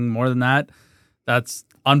anything more than that, that's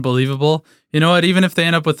unbelievable. You know what? Even if they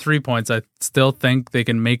end up with 3 points, I still think they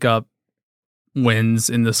can make up wins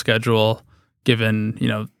in the schedule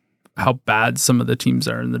given, how bad some of the teams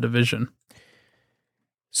are in the division.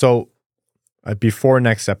 So before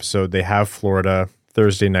next episode, they have Florida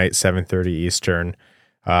Thursday night, 7:30 Eastern,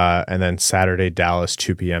 and then Saturday, Dallas,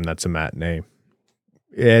 2 p.m. That's a matinee.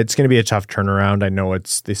 It's going to be a tough turnaround. I know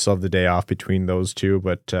they still have the day off between those two,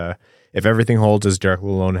 but if everything holds as Derek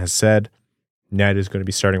Lalonde has said, Ned is going to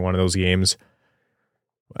be starting one of those games.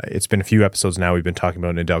 It's been a few episodes now we've been talking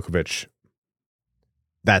about Nedeljkovic.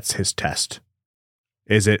 That's his test.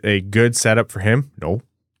 Is it a good setup for him? No.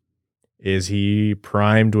 Is he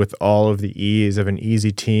primed with all of the ease of an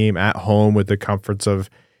easy team at home with the comforts of,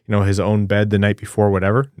 his own bed the night before,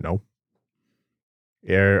 whatever? No.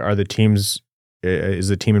 Is the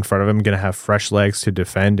team in front of him going to have fresh legs to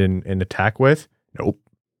defend and attack with? Nope.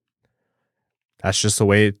 That's just the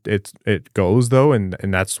way it goes, though, and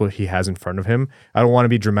that's what he has in front of him. I don't want to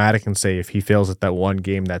be dramatic and say if he fails at that one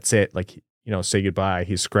game, that's it. Like, say goodbye.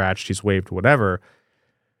 He's scratched, he's waived, whatever.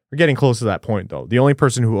 We're getting close to that point, though. The only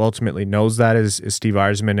person who ultimately knows that is Steve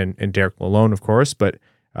Yzerman and Derek Lalonde, of course, but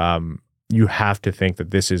you have to think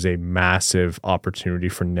that this is a massive opportunity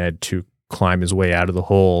for Ned to climb his way out of the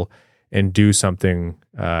hole and do something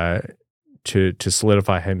to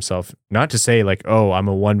solidify himself. Not to say like, oh, I'm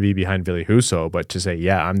a 1B behind Ville Husso, but to say,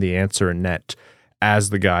 yeah, I'm the answer in net as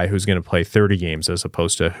the guy who's going to play 30 games as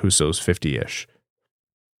opposed to Husso's 50-ish.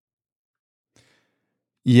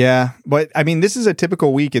 Yeah, but I mean, this is a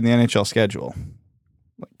typical week in the NHL schedule.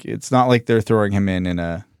 Like, it's not like they're throwing him in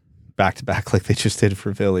a back-to-back like they just did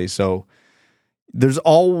for Philly. So there's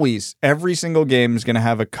always, every single game is going to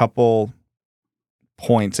have a couple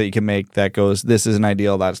points that you can make that goes, this isn't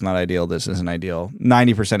ideal, that's not ideal, this isn't ideal.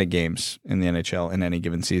 90% of games in the NHL in any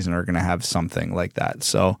given season are going to have something like that.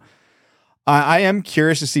 So I am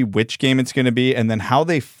curious to see which game it's going to be and then how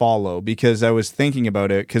they follow, because I was thinking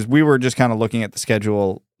about it because we were just kind of looking at the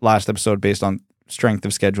schedule last episode based on strength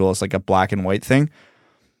of schedule. It's like a black and white thing.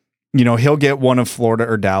 He'll get one of Florida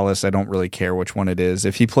or Dallas. I don't really care which one it is.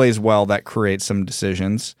 If he plays well, that creates some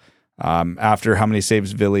decisions. After how many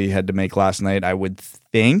saves Ville had to make last night, I would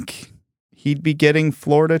think he'd be getting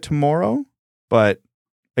Florida tomorrow. But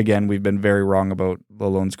again, we've been very wrong about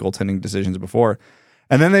Lalonde's goaltending decisions before.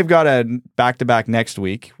 And then they've got a back-to-back next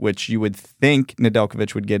week, which you would think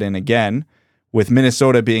Nedeljkovic would get in again, with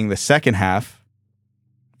Minnesota being the second half.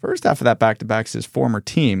 First half of that back-to-back is his former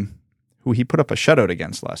team, who he put up a shutout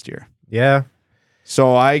against last year. Yeah.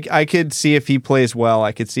 So I could see if he plays well,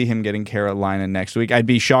 I could see him getting Carolina next week. I'd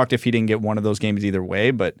be shocked if he didn't get one of those games either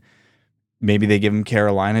way, but maybe they give him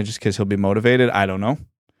Carolina just because he'll be motivated. I don't know.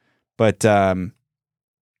 But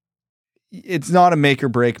it's not a make or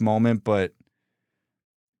break moment, but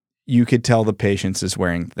you could tell the patience is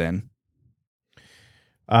wearing thin.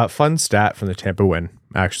 Fun stat from the Tampa win,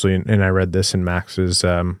 actually, and I read this in Max's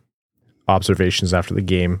observations after the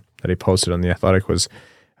game that he posted on The Athletic, was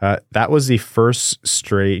that was the first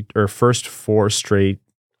 4 straight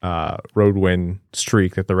road win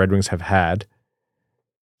streak that the Red Wings have had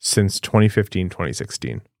since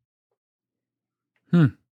 2015-2016.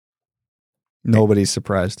 Nobody's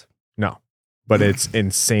surprised. No. but it's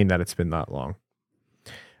insane that it's been that long.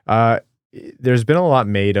 There's been a lot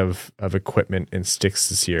made of equipment and sticks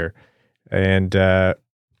this year, and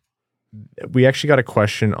we actually got a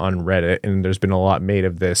question on Reddit, and there's been a lot made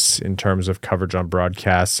of this in terms of coverage on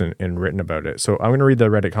broadcasts and written about it. So I'm going to read the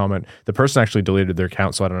Reddit comment. The person actually deleted their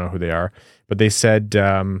account, so I don't know who they are, but they said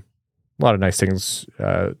a lot of nice things.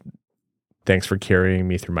 Thanks for carrying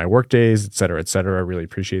me through my work days, et cetera, et cetera. I really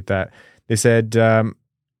appreciate that. They said,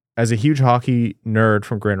 as a huge hockey nerd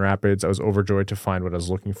from Grand Rapids, I was overjoyed to find what I was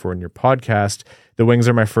looking for in your podcast. The Wings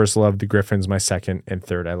are my first love, the Griffins my second, and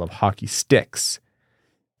third, I love hockey sticks,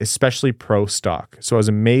 especially pro stock. So I was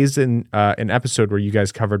amazed in an episode where you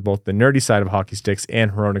guys covered both the nerdy side of hockey sticks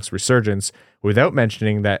and Hronik's resurgence, without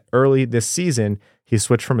mentioning that early this season, he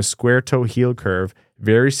switched from a square toe heel curve,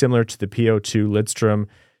 very similar to the PO2 Lidstrom,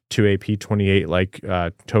 to a P28 like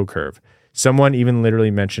toe curve. Someone even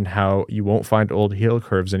literally mentioned how you won't find old heel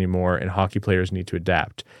curves anymore and hockey players need to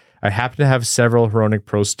adapt. I happen to have several Hronik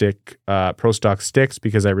Pro Stock sticks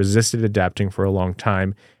because I resisted adapting for a long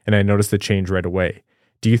time and I noticed the change right away.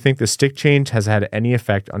 Do you think the stick change has had any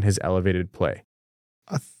effect on his elevated play?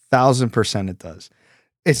 1,000% it does.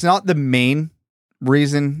 It's not the main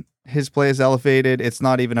reason his play is elevated. It's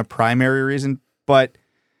not even a primary reason, but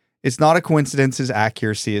it's not a coincidence his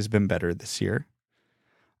accuracy has been better this year.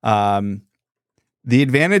 The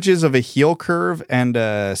advantages of a heel curve and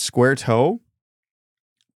a square toe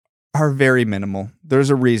are very minimal.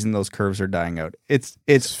 There's a reason those curves are dying out. It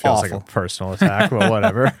feels awful. Like a personal attack, but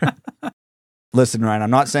whatever. Listen, Ryan,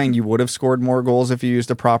 I'm not saying you would have scored more goals if you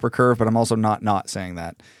used a proper curve, but I'm also not saying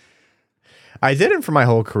that. I didn't for my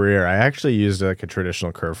whole career. I actually used like a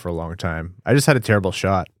traditional curve for a long time. I just had a terrible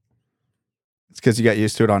shot. It's because you got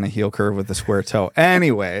used to it on a heel curve with a square toe.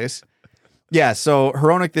 Anyways, yeah, so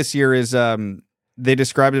Hronik this year is, they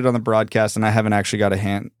described it on the broadcast, and I haven't actually got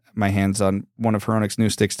my hands on one of Hronik's new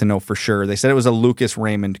sticks to know for sure. They said it was a Lucas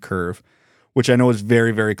Raymond curve, which I know is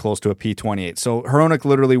very, very close to a P28. So Hronik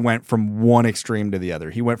literally went from one extreme to the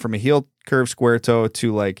other. He went from a heel curve square toe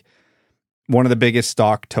to like one of the biggest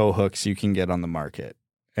stock toe hooks you can get on the market.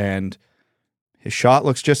 And his shot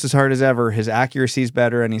looks just as hard as ever. His accuracy is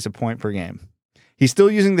better, and he's a point per game. He's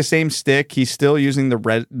still using the same stick. He's still using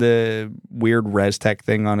the weird ResTech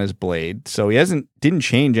thing on his blade. So he didn't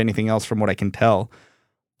change anything else from what I can tell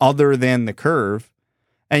other than the curve.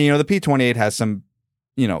 And, the P28 has some,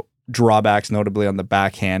 drawbacks, notably on the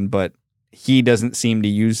backhand, but he doesn't seem to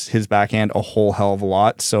use his backhand a whole hell of a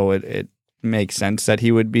lot. So it makes sense that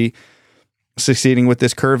he would be succeeding with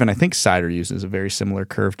this curve. And I think Sider uses a very similar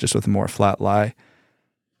curve, just with a more flat lie.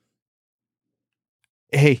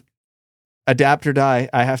 Hey, adapt or die.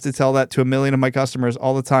 I have to tell that to 1 million of my customers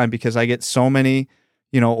all the time because I get so many,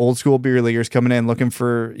 old school beer leaguers coming in looking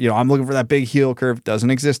for, I'm looking for that big heel curve.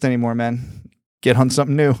 Doesn't exist anymore, man. Get on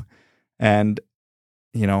something new. And,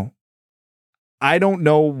 I don't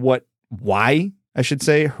know why I should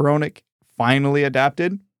say Hronik finally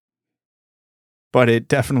adapted, but it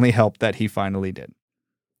definitely helped that he finally did.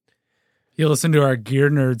 You listen to our Gear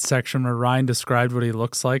Nerd section where Ryan described what he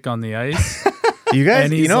looks like on the ice. You guys,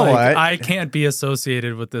 and he's what? I can't be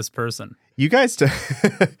associated with this person. You guys took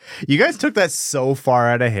that so far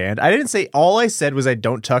out of hand. I didn't say, all I said was I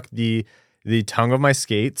don't tuck the tongue of my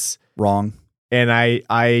skates. Wrong. And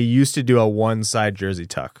I used to do a one side jersey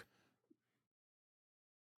tuck.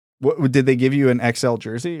 What did they give you, an XL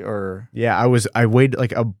jersey or? Yeah, I weighed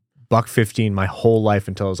like a $115 my whole life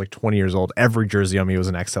until I was like 20 years old. Every jersey on me was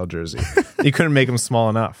an XL jersey. You couldn't make them small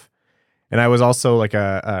enough. And I was also like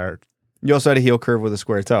you also had a heel curve with a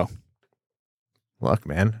square toe. Look,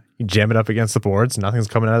 man, you jam it up against the boards, nothing's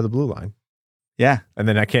coming out of the blue line. Yeah. And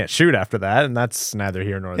then I can't shoot after that, and that's neither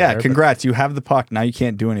here nor there. Yeah, congrats. You have the puck. Now you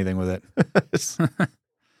can't do anything with it.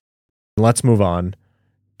 Let's move on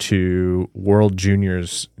to World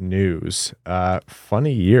Juniors news.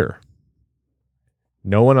 Funny year.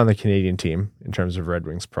 No one on the Canadian team in terms of Red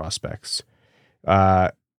Wings prospects.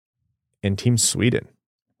 In Team Sweden,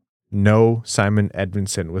 no Simon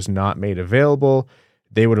Edvinsson was not made available.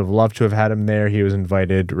 They would have loved to have had him there. He was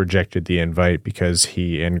invited, rejected the invite because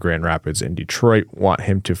he and Grand Rapids and Detroit want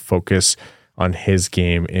him to focus on his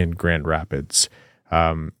game in Grand Rapids.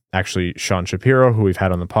 Actually, Sean Shapiro, who we've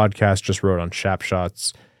had on the podcast, just wrote on Shap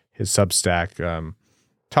Shots, his Substack,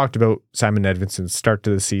 talked about Simon Edvinsson's start to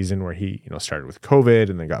the season where he, started with COVID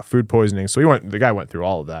and then got food poisoning. So the guy went through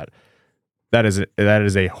all of that. That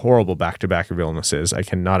is a horrible back-to-back of illnesses. I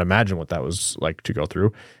cannot imagine what that was like to go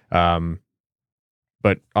through.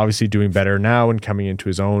 But obviously doing better now and coming into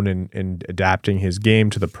his own and adapting his game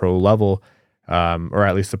to the pro level. or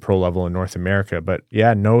at least the pro level in North America. But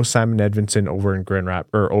yeah, no Simon Edvinsson over in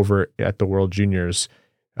over at the World Juniors.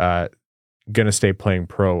 Gonna stay playing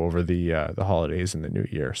pro over the holidays and the new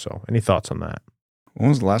year. So, any thoughts on that? When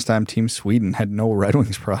was the last time Team Sweden had no Red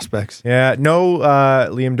Wings prospects? Yeah, no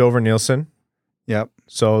Liam Dover Nielsen. Yep.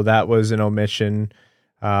 So that was an omission.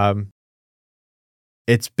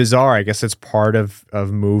 It's bizarre. I guess it's part of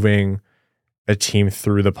moving a team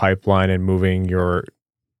through the pipeline and moving your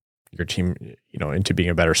team, into being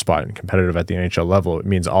a better spot and competitive at the NHL level. It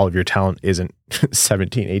means all of your talent isn't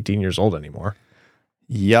 17, 18 years old anymore.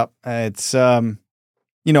 Yep. It's,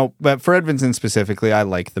 but for Edvinsson specifically, I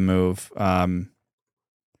like the move.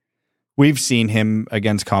 We've seen him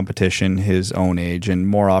against competition his own age, and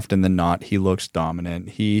more often than not, he looks dominant.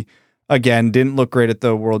 He, again, didn't look great at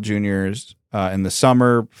the World Juniors in the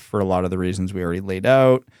summer for a lot of the reasons we already laid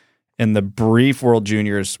out. In the brief World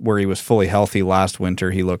Juniors where he was fully healthy last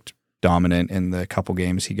winter, he looked dominant in the couple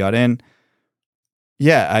games he got in.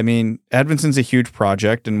 Yeah, I mean, Edvinsson's a huge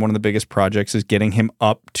project, and one of the biggest projects is getting him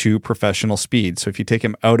up to professional speed. So if you take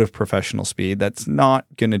him out of professional speed, that's not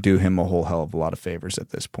going to do him a whole hell of a lot of favors at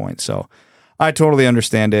this point. So I totally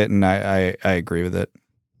understand it, and I agree with it.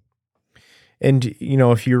 And,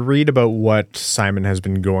 if you read about what Simon has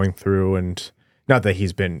been going through, and not that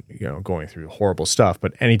he's been, going through horrible stuff,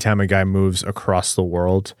 but anytime a guy moves across the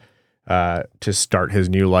world to start his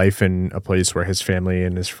new life in a place where his family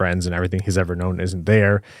and his friends and everything he's ever known isn't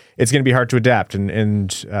there, it's going to be hard to adapt.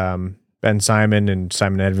 And Ben Simon and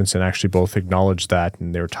Simon Edvinsson actually both acknowledged that,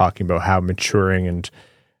 and they were talking about how maturing and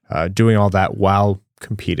doing all that while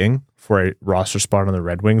competing for a roster spot on the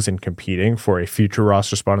Red Wings and competing for a future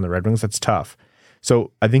roster spot on the Red Wings, that's tough.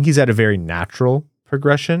 So I think he's at a very natural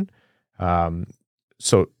progression.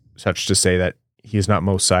 So such to say that he's not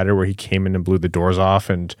Mo Seider, where he came in and blew the doors off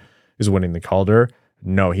and is winning the Calder.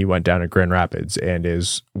 No, he went down to Grand Rapids and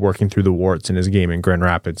is working through the warts in his game in Grand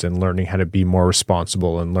Rapids and learning how to be more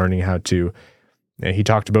responsible and learning how to, he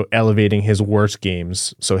talked about elevating his worst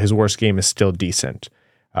games. So his worst game is still decent.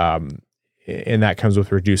 And that comes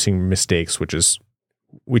with reducing mistakes, which is,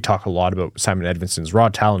 we talk a lot about Simon Edvinsson's raw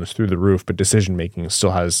talent is through the roof, but decision-making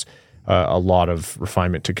still has a lot of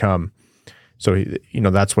refinement to come. So,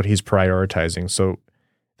 that's what he's prioritizing. So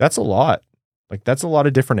that's a lot. Like, that's a lot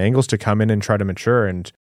of different angles to come in and try to mature. And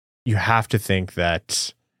you have to think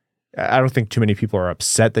that, I don't think too many people are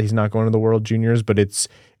upset that he's not going to the World Juniors, but it's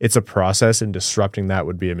a process, and disrupting that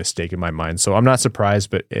would be a mistake in my mind. So I'm not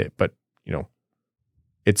surprised, but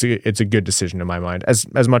it's a good decision in my mind,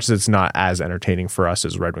 as much as it's not as entertaining for us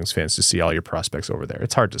as Red Wings fans to see all your prospects over there.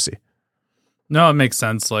 It's hard to see. No, it makes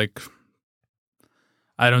sense. Like,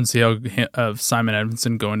 I don't see how Simon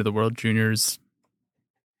Edvinsson going to the World Juniors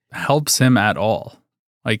helps him at all.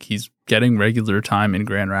 Like, he's getting regular time in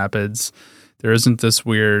Grand Rapids. There isn't this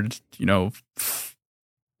weird,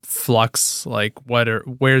 flux. Like,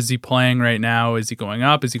 where is he playing right now? Is he going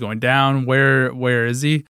up? Is he going down? Where is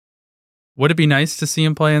he? Would it be nice to see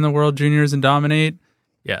him play in the World Juniors and dominate?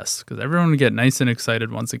 Yes, because everyone would get nice and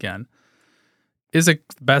excited once again. Is it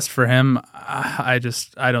best for him? I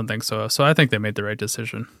don't think so. So I think they made the right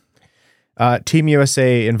decision. Team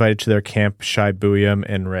USA invited to their camp Shai Buium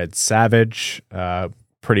and Red Savage.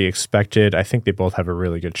 Pretty expected. I think they both have a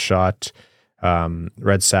really good shot.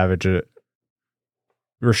 Red Savage,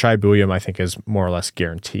 Shai Buium, I think, is more or less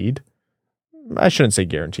guaranteed. I shouldn't say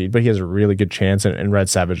guaranteed, but he has a really good chance. And Red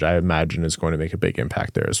Savage, I imagine, is going to make a big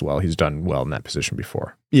impact there as well. He's done well in that position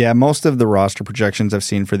before. Yeah, most of the roster projections I've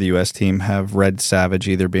seen for the U.S. team have Red Savage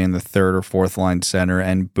either being the third or fourth line center,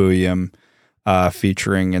 and Buium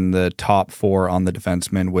featuring in the top four on the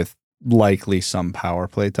defenseman with likely some power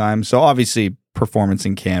play time. So obviously performance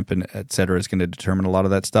in camp and et cetera is going to determine a lot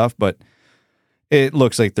of that stuff, but it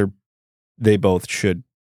looks like they both should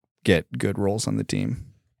get good roles on the team.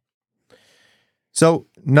 So,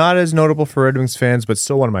 not as notable for Red Wings fans, but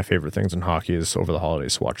still one of my favorite things in hockey is over the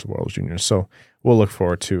holidays to watch the World Juniors. So, we'll look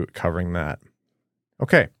forward to covering that.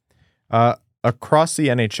 Okay. Across the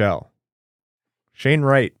NHL, Shane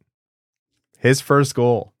Wright, his first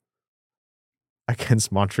goal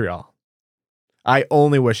against Montreal. I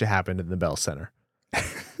only wish it happened in the Bell Center.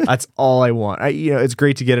 That's all I want. It's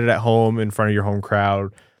great to get it at home in front of your home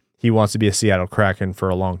crowd. He wants to be a Seattle Kraken for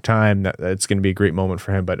a long time. That's going to be a great moment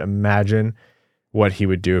for him. But imagine what he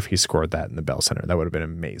would do if he scored that in the Bell Center. That would have been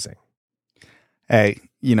amazing. Hey,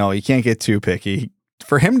 you can't get too picky.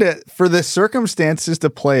 For the circumstances to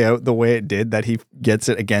play out the way it did, that he gets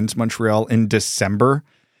it against Montreal in December,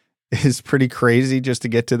 is pretty crazy just to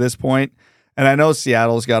get to this point. And I know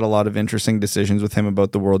Seattle's got a lot of interesting decisions with him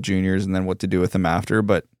about the World Juniors and then what to do with him after,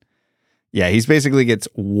 but Yeah, he's basically gets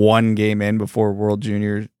one game in before World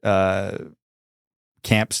Junior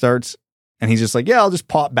camp starts. And he's just like, yeah, I'll just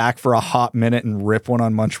pop back for a hot minute and rip one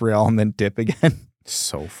on Montreal and then dip again.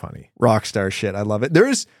 So funny. Rockstar shit. I love it.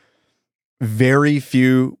 There's very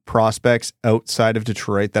few prospects outside of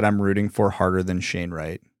Detroit that I'm rooting for harder than Shane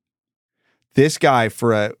Wright. This guy,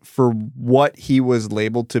 for what he was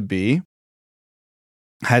labeled to be,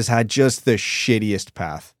 has had just the shittiest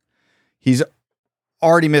path. He's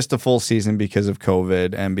already missed a full season because of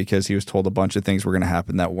COVID and because he was told a bunch of things were going to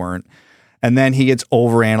happen that weren't. And then he gets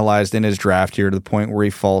overanalyzed in his draft here to the point where he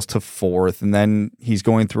falls to 4th. And then he's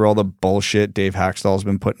going through all the bullshit Dave Haxtell's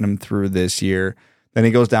been putting him through this year. Then he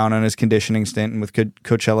goes down on his conditioning stint with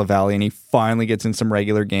Coachella Valley, and he finally gets in some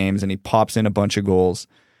regular games and he pops in a bunch of goals.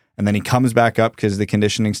 And then he comes back up because the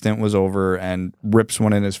conditioning stint was over and rips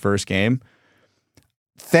one in his first game.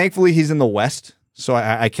 Thankfully, he's in the West, so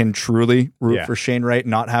I can truly root for Shane Wright,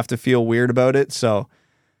 not have to feel weird about it. So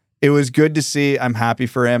it was good to see. I'm happy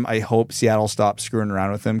for him. I hope Seattle stops screwing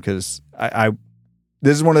around with him because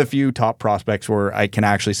this is one of the few top prospects where I can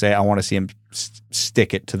actually say I want to see him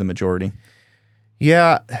stick it to the majority.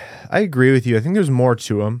 Yeah, I agree with you. I think there's more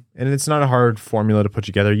to him, and it's not a hard formula to put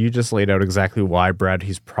together. You just laid out exactly why, Brad.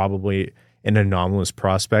 He's probably an anomalous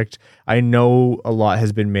prospect. I know a lot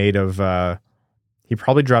has been made of he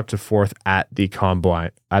probably dropped to 4th at the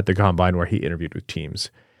combine where he interviewed with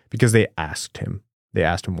teams because they asked him. They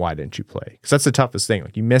asked him, why didn't you play? Because that's the toughest thing.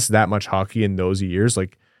 Like, you miss that much hockey in those years.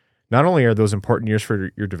 Like, not only are those important years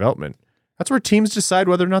for your development, that's where teams decide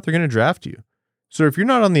whether or not they're going to draft you. So if you're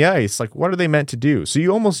not on the ice, like, what are they meant to do? So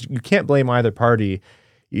you can't blame either party.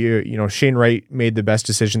 You know, Shane Wright made the best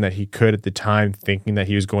decision that he could at the time, thinking that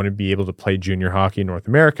he was going to be able to play junior hockey in North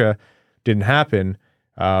America. Didn't happen.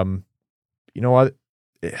 You know what?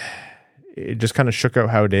 It just kind of shook out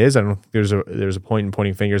how it is. I don't think there's a point in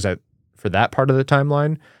pointing fingers at for that part of the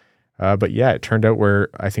timeline. But yeah, it turned out where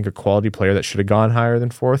I think a quality player that should have gone higher than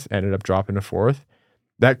 4th ended up dropping to 4th.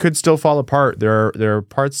 That could still fall apart. There are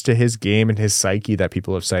parts to his game and his psyche that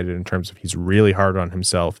people have cited in terms of he's really hard on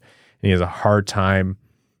himself and he has a hard time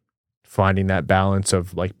finding that balance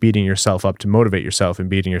of like beating yourself up to motivate yourself and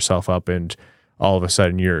beating yourself up, and all of a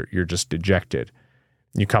sudden you're just dejected.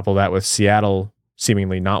 You couple that with Seattle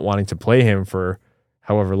seemingly not wanting to play him for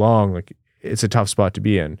however long, like, it's a tough spot to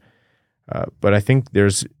be in. But I think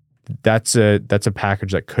that's a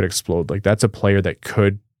package that could explode. Like, that's a player that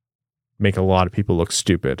could make a lot of people look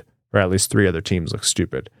stupid, or at least 3 other teams look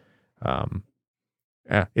stupid.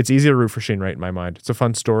 It's easy to root for Shane Wright in my mind. It's a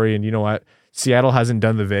fun story, and you know what? Seattle hasn't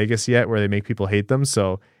done the Vegas yet, where they make people hate them,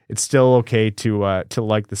 so it's still okay to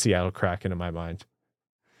like the Seattle Kraken in my mind.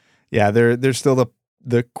 Yeah, they're still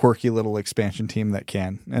the quirky little expansion team that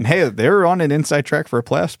can. And hey, they're on an inside track for a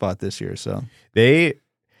playoff spot this year. So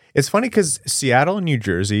it's funny because Seattle and New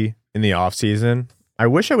Jersey in the offseason, I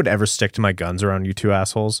wish I would ever stick to my guns around you two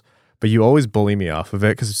assholes, but you always bully me off of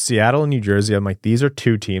it because Seattle and New Jersey, I'm like, these are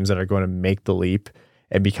 2 teams that are going to make the leap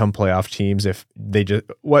and become playoff teams if they just,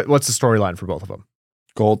 what's the storyline for both of them?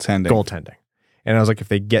 Goaltending. And I was like, if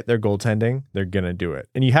they get their goaltending, they're going to do it.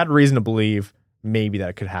 And you had reason to believe maybe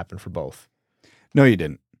that could happen for both. No, you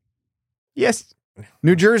didn't. Yes.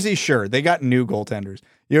 New Jersey, sure. They got new goaltenders.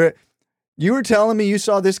 You were telling me you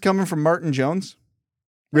saw this coming from Martin Jones?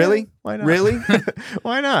 Really? Yeah, why not? Really?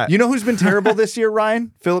 Why not? You know who's been terrible this year,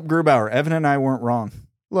 Ryan? Philip Grubauer. Evan and I weren't wrong.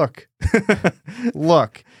 Look,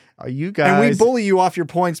 you guys. And we bully you off your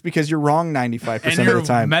points because you're wrong 95% of the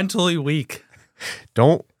time. Mentally weak.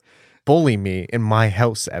 Don't bully me in my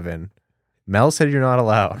house, Evan. Mel said you're not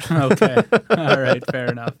allowed. Okay. All right. Fair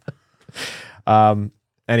enough.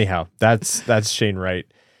 Anyhow, that's Shane Wright.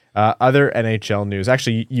 Other NHL news.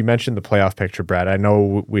 Actually, you mentioned the playoff picture, Brad. I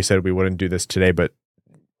know we said we wouldn't do this today, but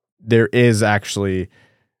there is actually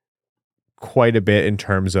quite a bit in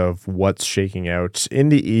terms of what's shaking out. In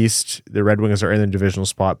the East, the Red Wings are in the divisional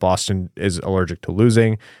spot. Boston is allergic to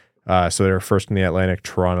losing. So they're first in the Atlantic.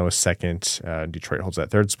 Toronto is second. Detroit holds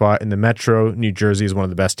that 3rd spot. In the Metro, New Jersey is one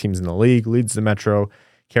of the best teams in the league, leads the Metro.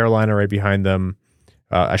 Carolina right behind them.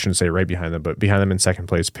 I shouldn't say right behind them, but behind them in 2nd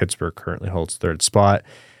place. Pittsburgh currently holds 3rd spot.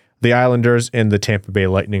 The Islanders and the Tampa Bay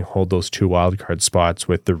Lightning hold those 2 wildcard spots,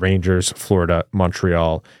 with the Rangers, Florida,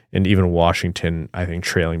 Montreal, and even Washington, I think,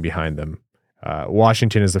 trailing behind them.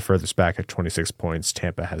 Washington is the furthest back at 26 points.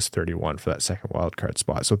 Tampa has 31 for that 2nd wildcard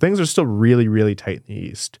spot. So things are still really, really tight in the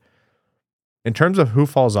East. In terms of who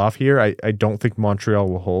falls off here, I don't think Montreal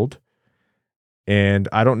will hold. And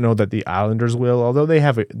I don't know that the Islanders will, although they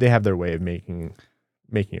have their way of making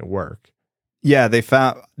it work. Yeah,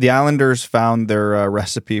 the Islanders found their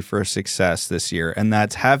recipe for success this year, and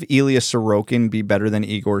that's have Ilya Sorokin be better than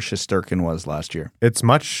Igor Shesterkin was last year. It's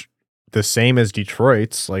much the same as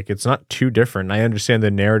Detroit's. Like, it's not too different. I understand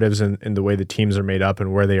the narratives and the way the teams are made up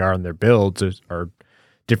and where they are in their builds are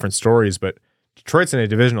different stories, but Detroit's in a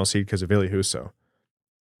divisional seed because of Ville Husso.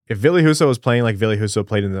 If Ville Husso was playing like Ville Husso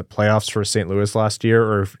played in the playoffs for St. Louis last year,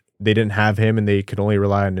 or if they didn't have him and they could only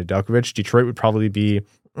rely on Nedeljkovic, Detroit would probably be,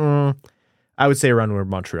 I would say, around where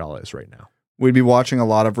Montreal is right now. We'd be watching a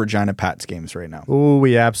lot of Regina Pats games right now. Oh,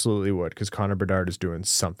 we absolutely would, because Connor Bedard is doing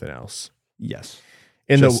something else. Yes.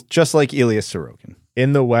 Just like Ilya Sorokin.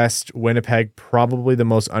 In the West, Winnipeg, probably the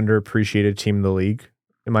most underappreciated team in the league,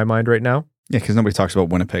 in my mind right now. Yeah, because nobody talks about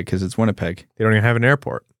Winnipeg because it's Winnipeg. They don't even have an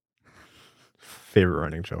airport. Favorite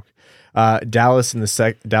running joke. Dallas in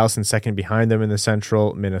second behind them in the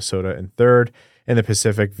Central, Minnesota in third. In the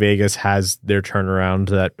Pacific, Vegas has their turnaround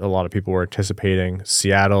that a lot of people were anticipating.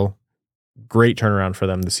 Seattle, great turnaround for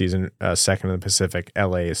them this season, second in the Pacific.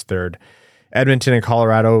 LA is third. Edmonton and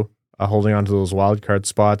Colorado holding on to those wild card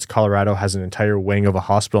spots. Colorado has an entire wing of a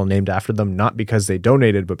hospital named after them, not because they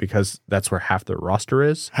donated, but because that's where half their roster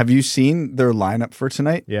is. Have you seen their lineup for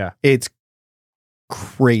tonight? Yeah. It's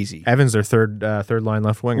crazy. Evan's their third line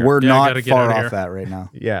left winger. We're not far off that right now.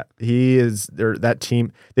 Yeah, he is. That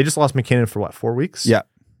team. They just lost McKinnon for 4 weeks? Yeah,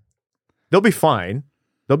 they'll be fine.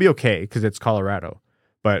 They'll be okay because it's Colorado.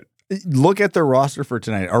 But look at their roster for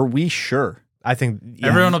tonight. Are we sure? I think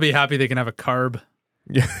everyone will be happy they can have a carb.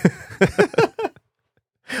 Yeah,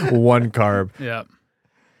 one carb.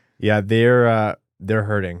 Yeah. They're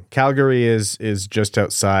hurting. Calgary is just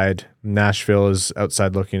outside. Nashville is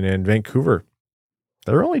outside looking in. Vancouver,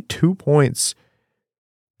 they're only 2 points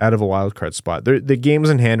out of a wild card spot. The games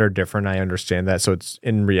in hand are different. I understand that. So it's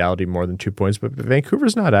in reality more than 2 points, but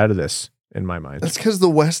Vancouver's not out of this in my mind. That's because the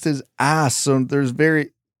West is ass. So there's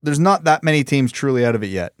not that many teams truly out of it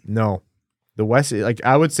yet. No, the West, like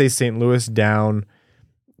I would say St. Louis down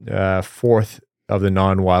fourth of the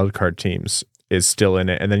non-wild card teams is still in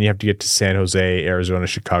it. And then you have to get to San Jose, Arizona,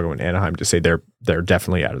 Chicago, and Anaheim to say they're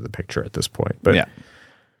definitely out of the picture at this point. But yeah.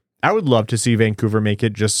 I would love to see Vancouver make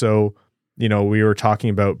it just so, we were talking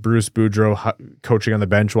about Bruce Boudreau coaching on the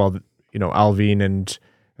bench while, Alvin and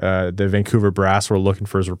the Vancouver Brass were looking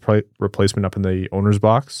for his replacement up in the owner's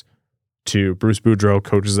box, to Bruce Boudreau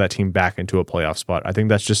coaches that team back into a playoff spot. I think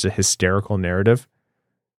that's just a hysterical narrative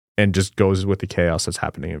and just goes with the chaos that's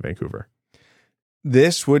happening in Vancouver.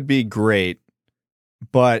 This would be great,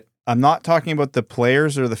 but I'm not talking about the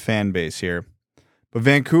players or the fan base here. But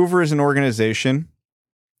Vancouver is an organization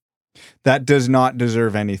that does not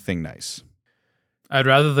deserve anything nice. I'd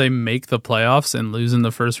rather they make the playoffs and lose in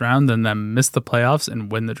the first round than them miss the playoffs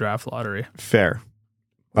and win the draft lottery. Fair.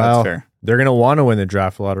 Well, that's fair. They're going to want to win the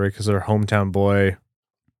draft lottery because their hometown boy.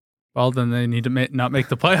 Well, then they need to not make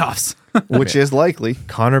the playoffs. Which is likely.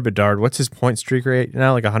 Connor Bedard, what's his point streak rate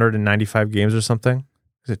now? Like 195 games or something?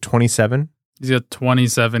 Is it 27? He's got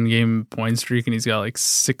 27 game point streak and he's got like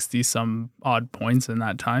 60 some odd points in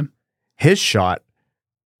that time. His shot,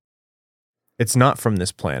 it's not from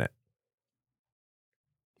this planet.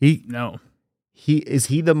 Is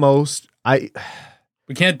he the most?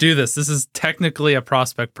 We can't do this. This is technically a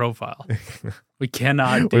prospect profile. We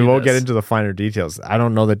cannot do We won't this. get into the finer details. I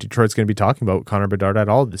don't know that Detroit's going to be talking about Connor Bedard at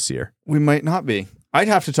all this year. We might not be. I'd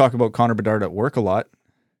have to talk about Connor Bedard at work a lot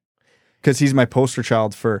because he's my poster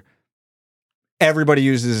child for everybody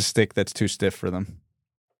uses a stick that's too stiff for them.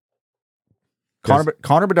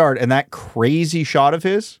 Connor Bedard and that crazy shot of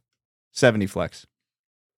his, 70 flex.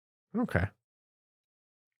 Okay.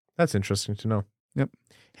 That's interesting to know. Yep.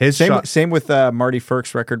 Same with Marty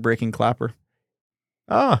Ferk's record-breaking clapper.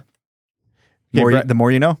 Ah. Okay, the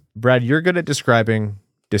more you know. Brad, you're good at describing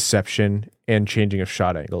deception and changing of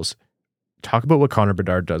shot angles. Talk about what Connor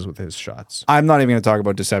Bedard does with his shots. I'm not even going to talk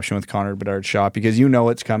about deception with Connor Bedard's shot because you know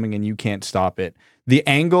it's coming and you can't stop it. The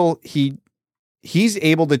angle, he's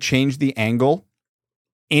able to change the angle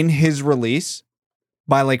in his release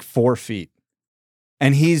by like 4 feet.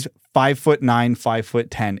 And he's 5'9",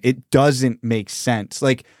 5'10". It doesn't make sense.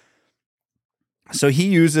 So he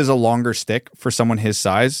uses a longer stick for someone his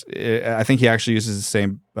size. I think he actually uses the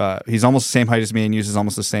same. He's almost the same height as me and uses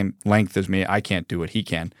almost the same length as me. I can't do it. He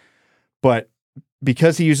can. But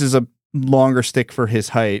because he uses a longer stick for his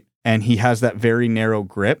height and he has that very narrow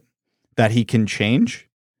grip that he can change,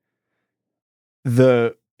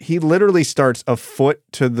 he literally starts a foot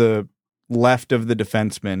to the left of the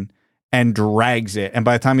defenseman and drags it. And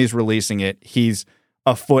by the time he's releasing it, he's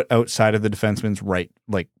a foot outside of the defenseman's right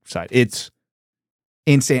side. It's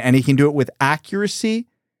insane. And he can do it with accuracy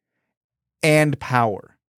and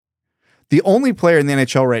power. The only player in the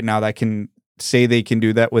NHL right now that can say they can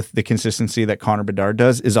do that with the consistency that Connor Bedard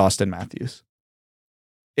does is Austin Matthews.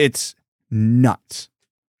 It's nuts.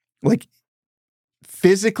 Like,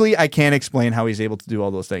 physically, I can't explain how he's able to do all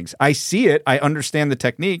those things. I see it. I understand the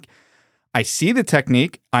technique. I see the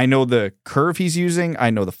technique. I know the curve he's using.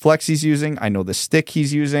 I know the flex he's using. I know the stick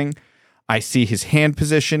he's using. I see his hand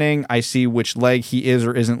positioning. I see which leg he is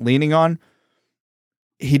or isn't leaning on.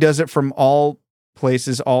 He does it from all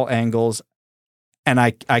places, all angles, and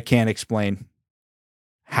I can't explain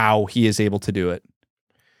how he is able to do it.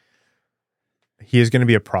 He is going to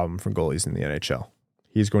be a problem for goalies in the NHL.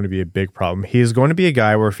 He's going to be a big problem. He is going to be a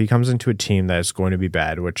guy where if he comes into a team that is going to be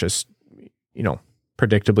bad, which is,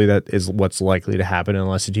 predictably that is what's likely to happen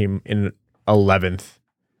unless a team in 11th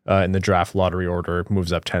in the draft lottery order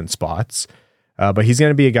moves up 10 spots. But he's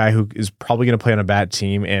going to be a guy who is probably going to play on a bad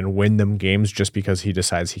team and win them games just because he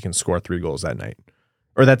decides he can score 3 goals that night.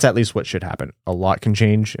 Or that's at least what should happen. A lot can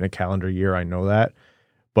change in a calendar year. I know that.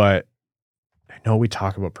 But I know we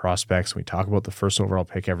talk about prospects. We talk about the first overall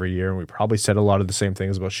pick every year. And we probably said a lot of the same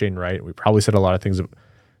things about Shane Wright. We probably said a lot of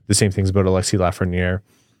the same things about Alexis Lafreniere.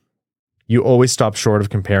 You always stop short of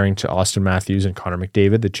comparing to Austin Matthews and Connor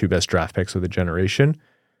McDavid, the 2 best draft picks of the generation.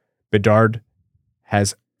 Bedard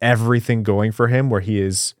has everything going for him where he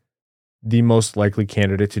is the most likely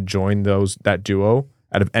candidate to join that duo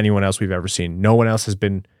out of anyone else we've ever seen. No one else has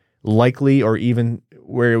been likely or even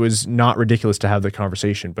where it was not ridiculous to have the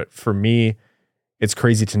conversation. But for me, it's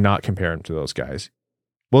crazy to not compare him to those guys.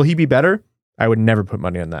 Will he be better? I would never put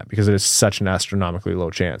money on that because it is such an astronomically low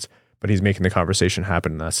chance. But he's making the conversation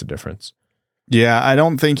happen, and that's the difference. Yeah, I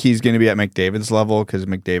don't think he's going to be at McDavid's level because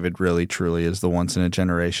McDavid really, truly is the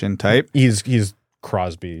once-in-a-generation type. He's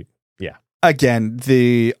Crosby, yeah. Again,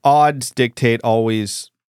 the odds dictate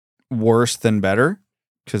always worse than better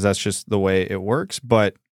because that's just the way it works.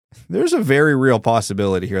 But there's a very real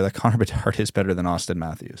possibility here that Connor Bedard is better than Austin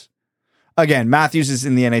Matthews. Again, Matthews is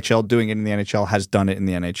in the NHL, doing it in the NHL, has done it in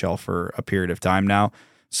the NHL for a period of time now.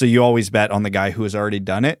 So you always bet on the guy who has already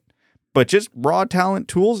done it. But just raw talent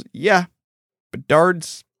tools, yeah,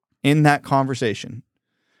 Bedard's in that conversation.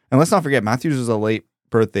 And let's not forget, Matthews is a late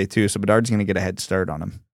birthday too, so Bedard's going to get a head start on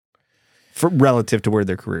him relative to where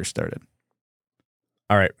their career started.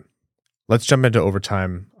 All right. Let's jump into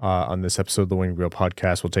overtime on this episode of the Winged Wheel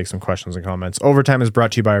podcast. We'll take some questions and comments. Overtime is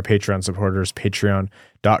brought to you by our Patreon supporters,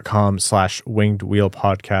 patreon.com/Winged Wheel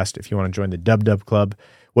podcast. If you want to join the Dub Club,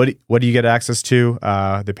 what do you get access to?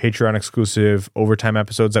 The Patreon exclusive overtime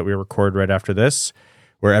episodes that we record right after this,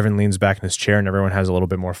 where Evan leans back in his chair and everyone has a little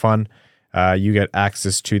bit more fun. You get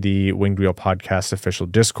access to the Winged Wheel podcast official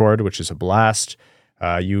Discord, which is a blast.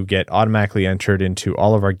 You get automatically entered into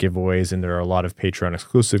all of our giveaways, and there are a lot of Patreon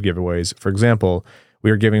exclusive giveaways. For example,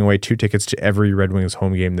 we are giving away 2 tickets to every Red Wings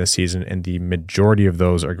home game this season, and the majority of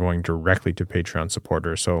those are going directly to Patreon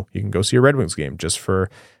supporters. So you can go see a Red Wings game just for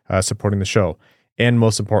supporting the show. And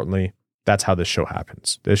most importantly, that's how this show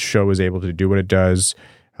happens. This show is able to do what it does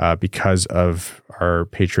because of our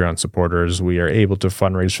Patreon supporters. We are able to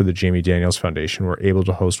fundraise for the Jamie Daniels Foundation. We're able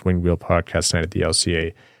to host Winged Wheel Podcast Night at the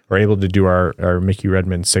LCA. We're able to do our Mickey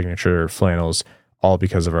Redmond signature flannels, all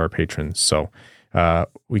because of our patrons. So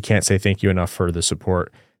we can't say thank you enough for the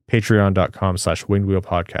support. Patreon.com/Winged Wheel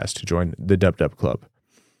Podcast to join the Dub Club.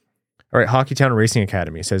 All right, Hockeytown Racing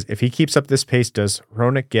Academy says, if he keeps up this pace, does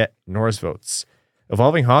Hronek get Norris votes?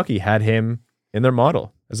 Evolving Hockey had him in their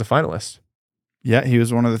model as a finalist. Yeah, he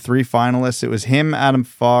was one of the 3 finalists. It was him, Adam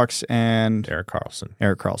Fox, and Erik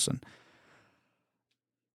Karlsson.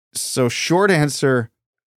 So short answer,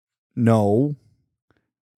 no.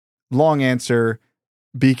 Long answer,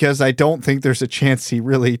 because I don't think there's a chance he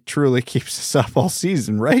really, truly keeps this up all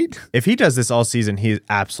season, right? If he does this all season, he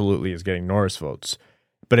absolutely is getting Norris votes.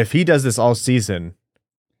 But if he does this all season,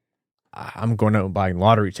 I'm going out and buying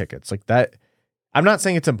lottery tickets. Like that. I'm not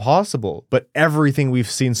saying it's impossible, but everything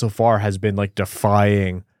we've seen so far has been like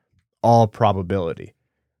defying all probability.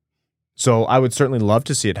 So I would certainly love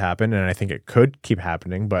to see it happen, and I think it could keep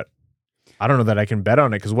happening, but I don't know that I can bet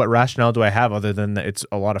on it because what rationale do I have other than that it's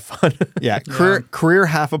a lot of fun? Yeah, career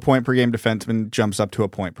half a point per game defenseman jumps up to a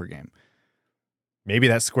point per game. Maybe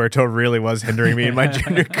that square toe really was hindering me in my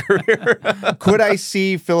junior career. Could I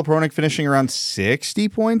see Filip Hronek finishing around 60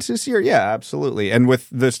 points this year? Yeah, absolutely. And with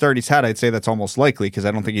the start he's had, I'd say that's almost likely because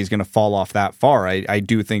I don't think he's going to fall off that far. I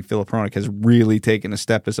do think Filip Hronek has really taken a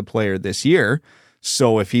step as a player this year.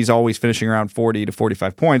 So if he's always finishing around 40 to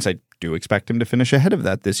 45 points, I do expect him to finish ahead of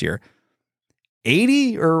that this year.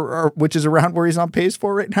 80, or which is around where he's on pace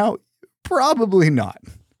for right now? Probably not.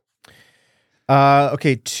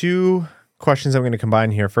 Okay, 2 questions I'm going to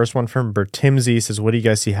combine here. First one from Bertimzi says, what do you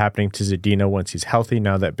guys see happening to Zadina once he's healthy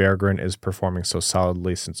now that Berggren is performing so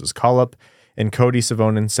solidly since his call-up? And Cody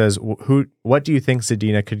Savonin says, what do you think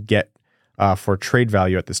Zadina could get for trade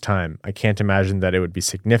value at this time? I can't imagine that it would be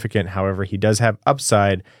significant. However, he does have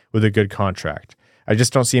upside with a good contract. I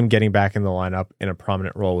just don't see him getting back in the lineup in a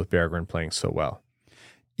prominent role with Berggren playing so well.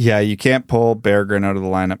 Yeah, you can't pull Berggren out of the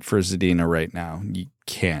lineup for Zadina right now. You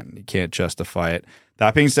can't justify it.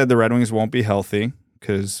 That being said, the Red Wings won't be healthy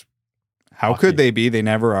because how could they be? They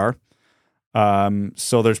never are.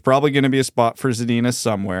 So there's probably going to be a spot for Zadina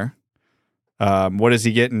somewhere. What does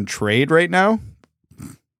he get in trade right now?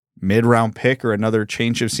 Mid-round pick or another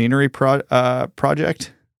change of scenery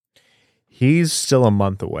project? He's still a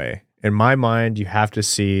month away. In my mind, you have to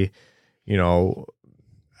see,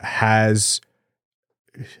 does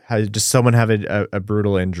someone have a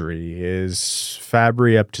brutal injury? Is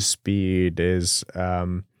Fabry up to speed? Has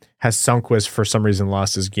Sundqvist for some reason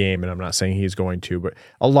lost his game? And I'm not saying he's going to, but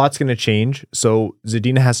a lot's going to change. So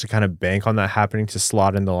Zadina has to kind of bank on that happening to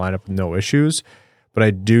slot in the lineup with no issues. But I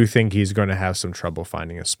do think he's going to have some trouble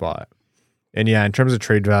finding a spot. And yeah, in terms of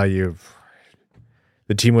trade value,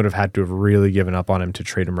 the team would have had to have really given up on him to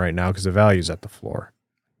trade him right now because the value's at the floor.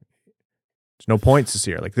 There's no points this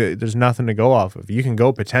year. Like there's nothing to go off of. You can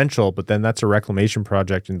go potential, but then that's a reclamation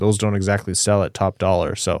project, and those don't exactly sell at top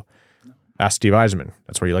dollar. So ask Steve Yzerman.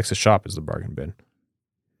 That's where he likes to shop, is the bargain bin.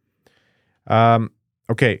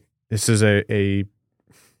 Okay, this is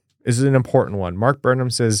an important one. Mark Burnham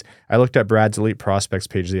says, I looked at Brad's elite prospects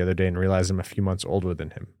page the other day and realized I'm a few months older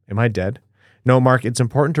than him. Am I dead? No, Mark, it's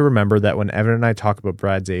important to remember that when Evan and I talk about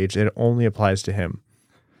Brad's age, it only applies to him.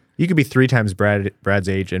 You could be 3 times Brad's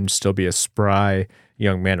age and still be a spry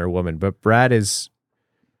young man or woman, but Brad is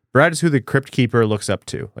who the Crypt Keeper looks up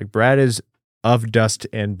to. Like, Brad is of dust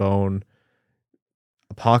and bone,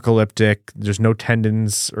 apocalyptic. There's no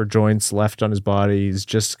tendons or joints left on his body. He's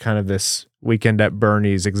just kind of this Weekend at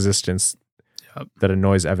Bernie's existence that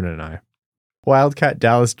annoys Evan and I. Wildcat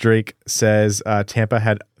Dallas Drake says Tampa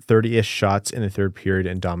had 30-ish shots in the third period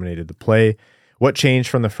and dominated the play. What changed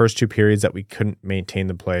from the first 2 periods that we couldn't maintain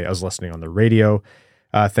the play? I was listening on the radio.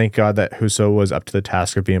 Thank God that Husso was up to the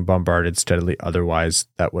task of being bombarded steadily. Otherwise,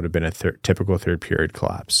 that would have been a typical third period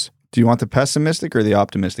collapse. Do you want the pessimistic or the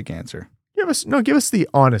optimistic answer? Give us the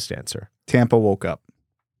honest answer. Tampa woke up.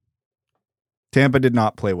 Tampa did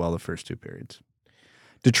not play well the first 2 periods.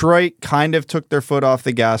 Detroit kind of took their foot off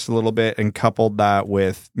the gas a little bit and coupled that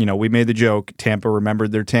with, we made the joke, Tampa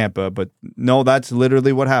remembered their Tampa, but no, that's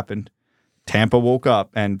literally what happened. Tampa woke up,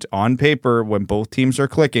 and on paper, when both teams are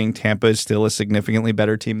clicking, Tampa is still a significantly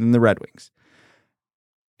better team than the Red Wings.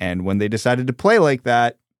 And when they decided to play like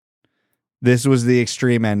that, this was the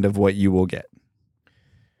extreme end of what you will get.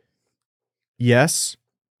 Yes,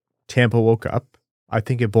 Tampa woke up. I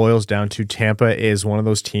think it boils down to Tampa is one of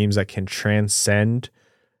those teams that can transcend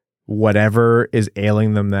whatever is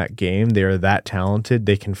ailing them that game. They are that talented.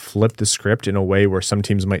 They can flip the script in a way where some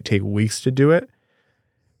teams might take weeks to do it.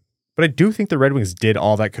 But I do think the Red Wings did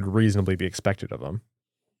all that could reasonably be expected of them.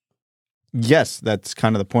 Yes, that's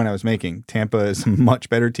kind of the point I was making. Tampa is a much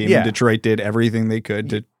better team. Yeah. And Detroit did everything they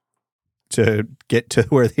could to get to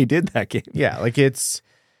where they did that game. Yeah, like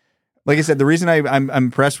I said, the reason I'm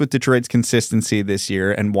impressed with Detroit's consistency this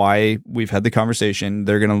year and why we've had the conversation,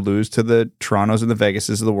 they're going to lose to the Torontos and the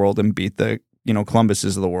Vegases of the world and beat the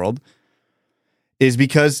Columbuses of the world, is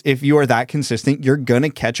because if you are that consistent, you're going to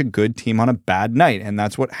catch a good team on a bad night. And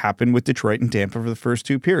that's what happened with Detroit and Tampa for the first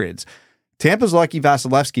 2 periods. Tampa's lucky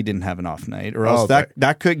Vasilevsky didn't have an off night, or else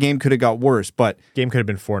that game could have got worse. But game could have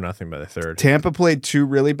been 4-0 by the third. Tampa played 2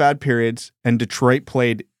 really bad periods, and Detroit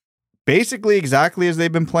played basically exactly as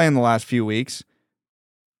they've been playing the last few weeks.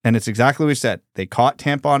 And it's exactly what we said. They caught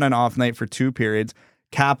Tampa on an off night for 2 periods,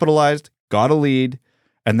 capitalized, got a lead,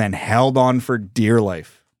 and then held on for dear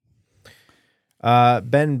life.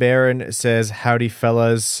 Ben Barron says, howdy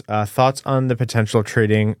fellas. Thoughts on the potential of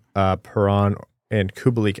trading Perron and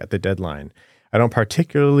Kubalik at the deadline? I don't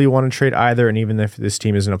particularly want to trade either, and even if this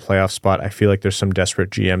team is in a playoff spot, I feel like there's some desperate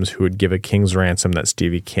GMs who would give a king's ransom that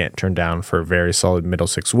Stevie can't turn down for a very solid middle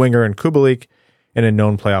 6 winger and Kubalik and a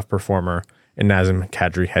known playoff performer and Nazem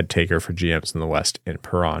Kadri head taker for GMs in the West and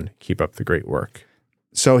Perron. Keep up the great work.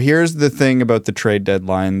 So here's the thing about the trade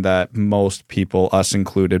deadline that most people, us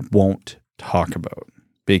included, won't talk about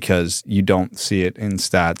because you don't see it in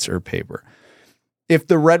stats or paper. If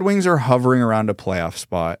the Red Wings are hovering around a playoff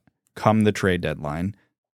spot come the trade deadline,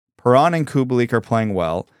 Perron and Kubalik are playing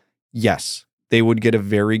well, yes, they would get a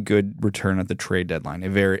very good return at the trade deadline,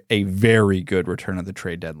 a very good return at the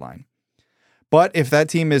trade deadline. But if that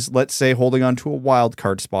team is, let's say, holding on to a wild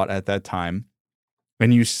card spot at that time,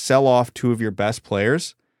 and you sell off two of your best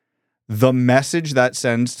players, the message that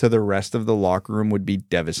sends to the rest of the locker room would be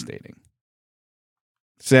devastating.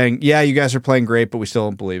 Saying, yeah, you guys are playing great, but we still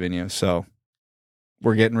don't believe in you. So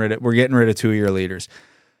we're getting rid of two of your leaders.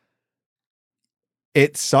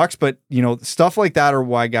 It sucks, but stuff like that are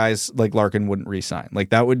why guys like Larkin wouldn't re-sign. Like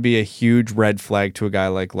that would be a huge red flag to a guy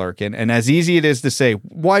like Larkin. And as easy it is to say,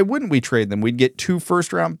 why wouldn't we trade them? We'd get 2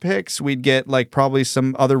 first-round picks. We'd get like probably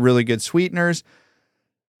some other really good sweeteners.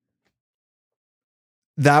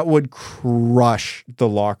 That would crush the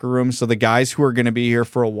locker room. So the guys who are going to be here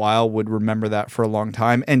for a while would remember that for a long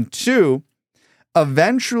time. And 2,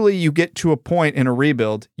 eventually you get to a point in a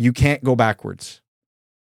rebuild, you can't go backwards.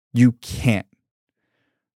 You can't.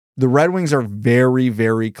 The Red Wings are very,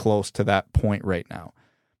 very close to that point right now.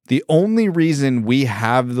 The only reason we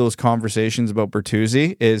have those conversations about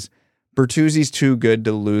Bertuzzi is Bertuzzi's too good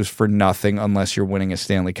to lose for nothing unless you're winning a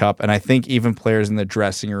Stanley Cup. And I think even players in the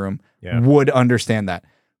dressing room would understand that.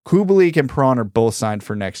 Kubalik and Perron are both signed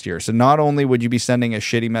for next year. So not only would you be sending a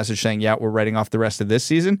shitty message saying, yeah, we're writing off the rest of this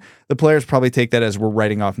season, the players probably take that as we're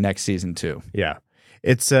writing off next season too. Yeah.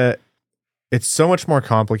 It's so much more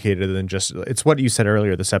complicated than just, it's what you said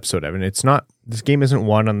earlier this episode, Evan. This game isn't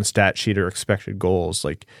won on the stat sheet or expected goals.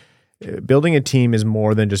 Like building a team is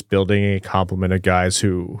more than just building a complement of guys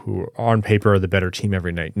who on paper are the better team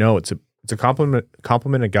every night. No, it's a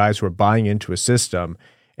complement of guys who are buying into a system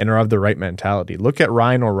and are of the right mentality. Look at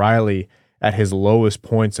Ryan O'Reilly at his lowest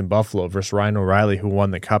points in Buffalo versus Ryan O'Reilly who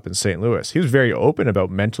won the Cup in St. Louis. He was very open about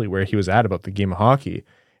mentally where he was at about the game of hockey.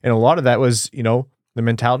 And a lot of that was, the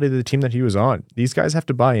mentality of the team that he was on. These guys have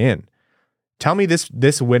to buy in. Tell me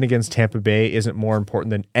this win against Tampa Bay isn't more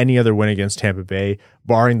important than any other win against Tampa Bay,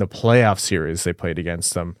 barring the playoff series they played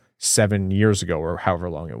against them 7 years ago or however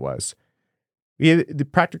long it was.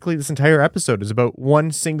 Practically this entire episode is about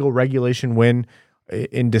one single regulation win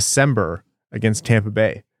in December against Tampa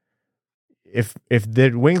Bay. If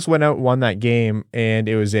the Wings went out and won that game and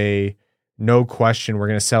it was a no question, we're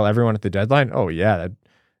going to sell everyone at the deadline, oh yeah,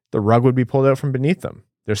 the rug would be pulled out from beneath them.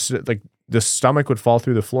 There's like the stomach would fall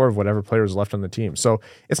through the floor of whatever player was left on the team. So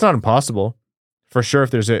it's not impossible. For sure,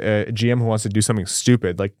 if there's a GM who wants to do something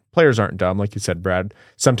stupid, like players aren't dumb, like you said, Brad.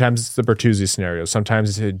 Sometimes it's the Bertuzzi scenario. Sometimes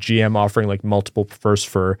it's a GM offering like multiple firsts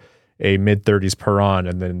for a mid-30s Perron,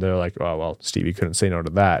 and then they're like, oh, well, Stevie couldn't say no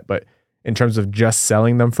to that. But in terms of just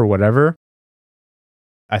selling them for whatever,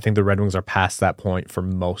 I think the Red Wings are past that point for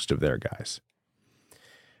most of their guys.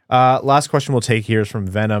 Last question we'll take here is from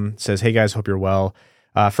Venom. It says, hey guys, hope you're well.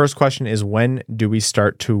 First question is, when do we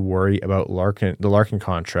start to worry about the Larkin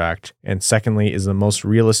contract? And secondly, is the most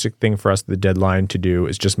realistic thing for us at the deadline to do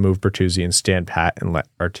is just move Bertuzzi and stand pat and let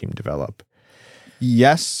our team develop?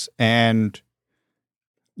 Yes, and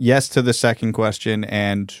yes to the second question.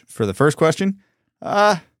 And for the first question,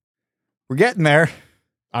 we're getting there.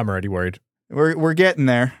 I'm already worried. We're getting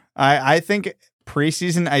there. I think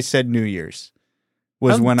preseason I said New Year's.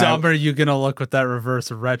 How dumb are you going to look with that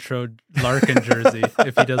reverse retro Larkin jersey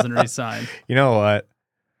if he doesn't resign? You know what?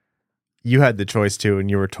 You had the choice too, and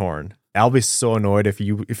you were torn. I'll be so annoyed if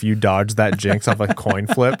you dodge that jinx off a coin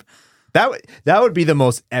flip. That would be the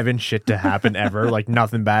most Evan shit to happen ever. Like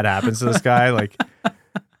nothing bad happens to this guy. Like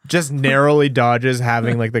just narrowly dodges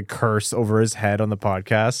having like the curse over his head on the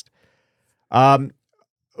podcast. I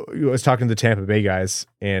was talking to the Tampa Bay guys,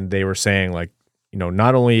 and they were saying like,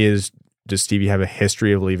 not only does Stevie have a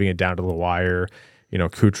history of leaving it down to the wire,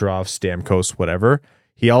 Kucherov, Stamkos, whatever.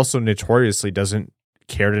 He also notoriously doesn't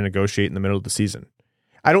care to negotiate in the middle of the season.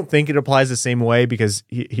 I don't think it applies the same way because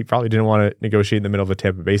he probably didn't want to negotiate in the middle of a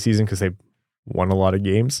Tampa Bay season because they won a lot of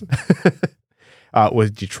games.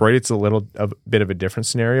 With Detroit, it's a bit of a different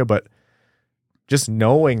scenario, but just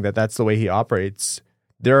knowing that that's the way he operates,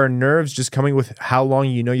 there are nerves just coming with how long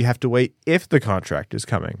you have to wait if the contract is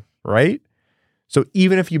coming, right? So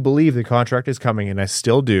even if you believe the contract is coming, and I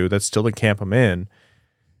still do, that's still the camp I'm in,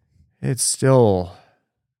 it's still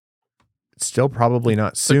probably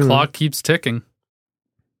not soon. The clock keeps ticking.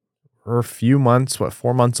 We're a few months,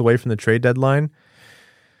 4 months away from the trade deadline?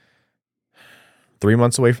 3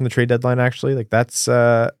 months away from the trade deadline, actually. Like that's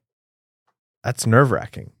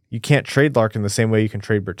nerve-wracking. You can't trade Larkin the same way you can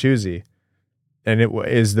trade Bertuzzi. And it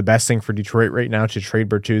is the best thing for Detroit right now to trade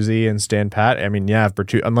Bertuzzi and stand pat. I mean, yeah,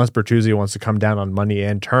 unless Bertuzzi wants to come down on money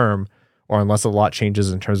and term, or unless a lot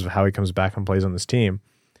changes in terms of how he comes back and plays on this team,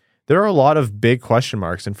 there are a lot of big question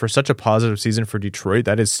marks. And for such a positive season for Detroit,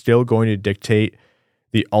 that is still going to dictate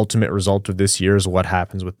the ultimate result of this year is what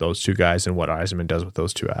happens with those two guys and what Yzerman does with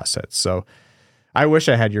those two assets. So I wish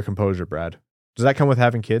I had your composure, Brad. Does that come with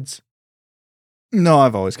having kids? No,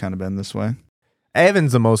 I've always kind of been this way.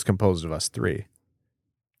 Evan's the most composed of us three.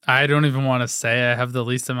 I don't even want to say I have the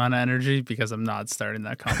least amount of energy because I'm not starting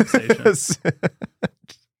that conversation.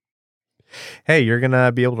 Hey, you're going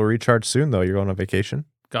to be able to recharge soon, though. You're going on vacation.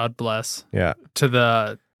 God bless. Yeah. To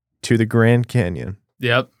the Grand Canyon.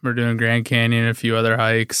 Yep. We're doing Grand Canyon, a few other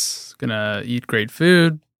hikes. Gonna eat great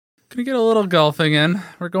food. Gonna get a little golfing in.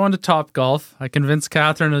 We're going to Top Golf. I convinced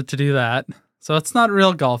Catherine to do that. So it's not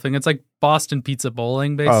real golfing. It's like Boston Pizza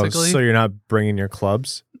Bowling, basically. Oh, so you're not bringing your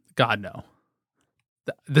clubs? God, no.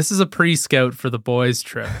 This is a pre-scout for the boys'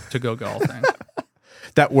 trip to go golfing.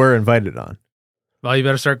 That we're invited on. Well, you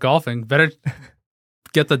better start golfing. Better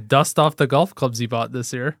get the dust off the golf clubs you bought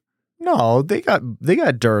this year. No, they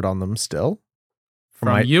got dirt on them still.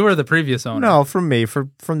 From you or the previous owner? No, from me.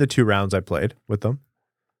 From the 2 rounds I played with them.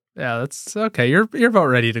 Yeah, that's okay. You're about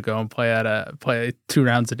ready to go and play 2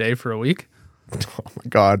 rounds a day for a week. Oh my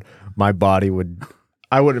God, my body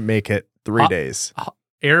I wouldn't make it 3 days.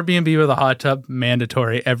 Airbnb with a hot tub,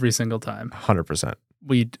 mandatory every single time. 100%.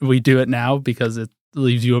 We do it now because it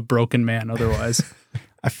leaves you a broken man otherwise.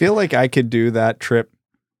 I feel like I could do that trip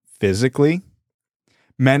physically.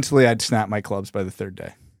 Mentally, I'd snap my clubs by the 3rd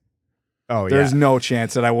day. Oh, There's no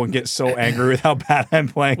chance that I won't get so angry with how bad I'm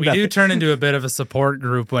playing. We do turn into a bit of a support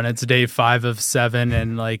group when it's day 5 of 7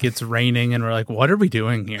 and like it's raining and we're like, what are we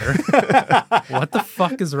doing here? What the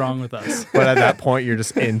fuck is wrong with us? But at that point, you're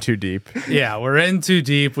just in too deep. Yeah, we're in too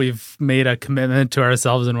deep. We've made a commitment to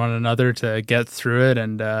ourselves and one another to get through it.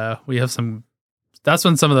 And we have that's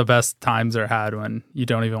when some of the best times are had, when you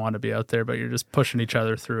don't even want to be out there, but you're just pushing each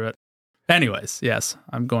other through it. Anyways, yes,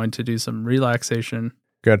 I'm going to do some relaxation.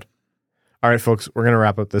 Good. All right, folks, we're going to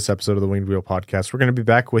wrap up this episode of the Winged Wheel Podcast. We're going to be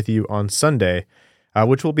back with you on Sunday,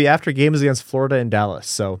 which will be after games against Florida and Dallas.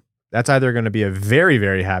 So that's either going to be a very,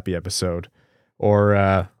 very happy episode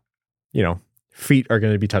or, feet are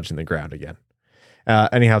going to be touching the ground again.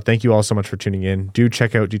 Anyhow, thank you all so much for tuning in. Do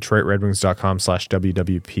check out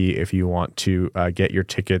DetroitRedWings.com/WWP if you want to get your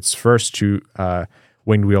tickets first to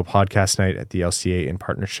Winged Wheel Podcast Night at the LCA in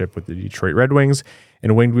partnership with the Detroit Red Wings,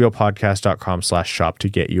 and wingedwheelpodcast.com/shop to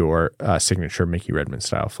get your signature Mickey Redmond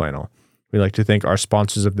style flannel. We'd like to thank our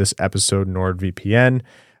sponsors of this episode, NordVPN,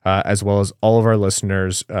 as well as all of our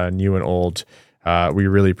listeners, new and old. We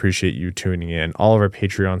really appreciate you tuning in. All of our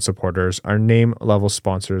Patreon supporters, our name level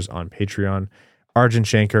sponsors on Patreon, Arjun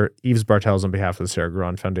Shankar, Yves Bartels on behalf of the Sarah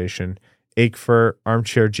Grand Foundation, Aikfer,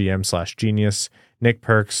 Armchair GM/Genius, Nick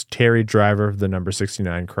Perks, Terry Driver, the number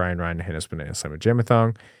 69, Crying Ryan, Hannes Banana Simon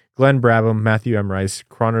Jamathong, Glenn Brabham, Matthew M. Rice,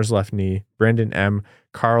 Croner's Left Knee, Brandon M.,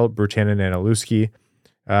 Carl Brutanen Analuski,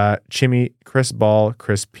 Chimmy, Chris Ball,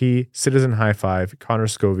 Chris P., Citizen High Five, Connor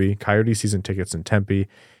Scovey, Coyote Season Tickets in Tempe,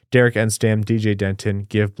 Derek Enstam, DJ Denton,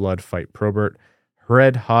 Give Blood, Fight Probert,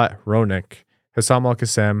 Red Hot Ronik, Hassam Al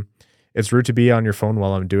Qassem, It's rude to be on your phone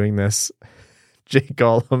while I'm doing this, Jake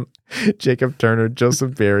Gollum, Jacob Turner,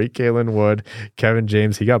 Joseph Berry, Kalen Wood, Kevin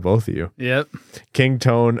James. He got both of you. Yep. King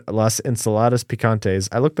Tone, Las Ensaladas Picantes.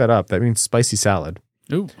 I looked that up. That means spicy salad.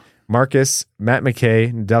 Ooh. Marcus, Matt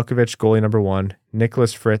McKay, Nedeljkovic, goalie number 1,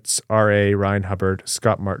 Nicholas Fritz, R.A., Ryan Hubbard,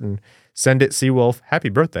 Scott Martin, Send It Seawolf, happy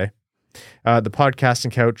birthday. The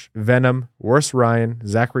Podcasting Couch, Venom, Worse Ryan,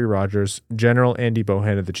 Zachary Rogers, General Andy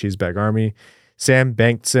Bohan of the Cheesebag Army, Sam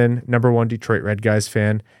Bankson, number 1 Detroit Red Guys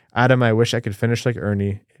fan, Adam, I wish I could finish like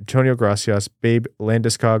Ernie, Antonio Gracias, Babe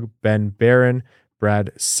Landeskog, Ben Barron,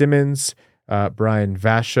 Brad Simmons, Brian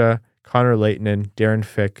Vasha, Connor Leighton, Darren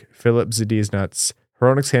Fick, Philip Zadiz Nuts,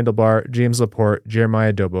 Heronix Handlebar, James Laporte,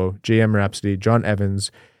 Jeremiah Dobo, JM Rhapsody, John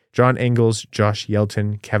Evans, John Engels, Josh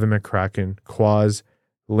Yelton, Kevin McCracken, Quaz,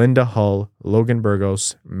 Linda Hull, Logan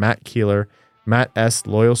Burgos, Matt Keeler, Matt S.,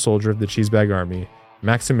 Loyal Soldier of the Cheesebag Army,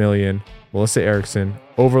 Maximilian, Melissa Erickson,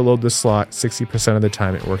 Overload the Slot, 60% of the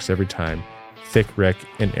time, it works every time, Thick Rick,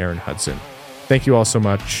 and Aaron Hudson. Thank you all so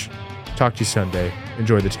much. Talk to you Sunday.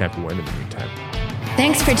 Enjoy the Tampa win in the meantime.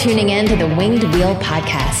 Thanks for tuning in to the Winged Wheel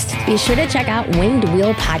Podcast. Be sure to check out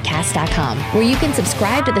wingedwheelpodcast.com, where you can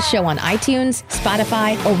subscribe to the show on iTunes,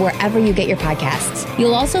 Spotify, or wherever you get your podcasts.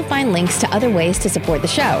 You'll also find links to other ways to support the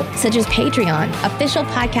show, such as Patreon, official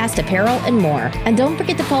podcast apparel, and more. And don't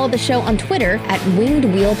forget to follow the show on Twitter at Winged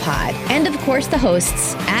Wheel Pod. And of course, the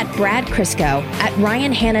hosts at Brad Crisco, at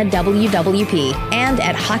Ryan Hanna WWP, and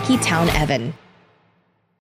at Hockey Town Evan.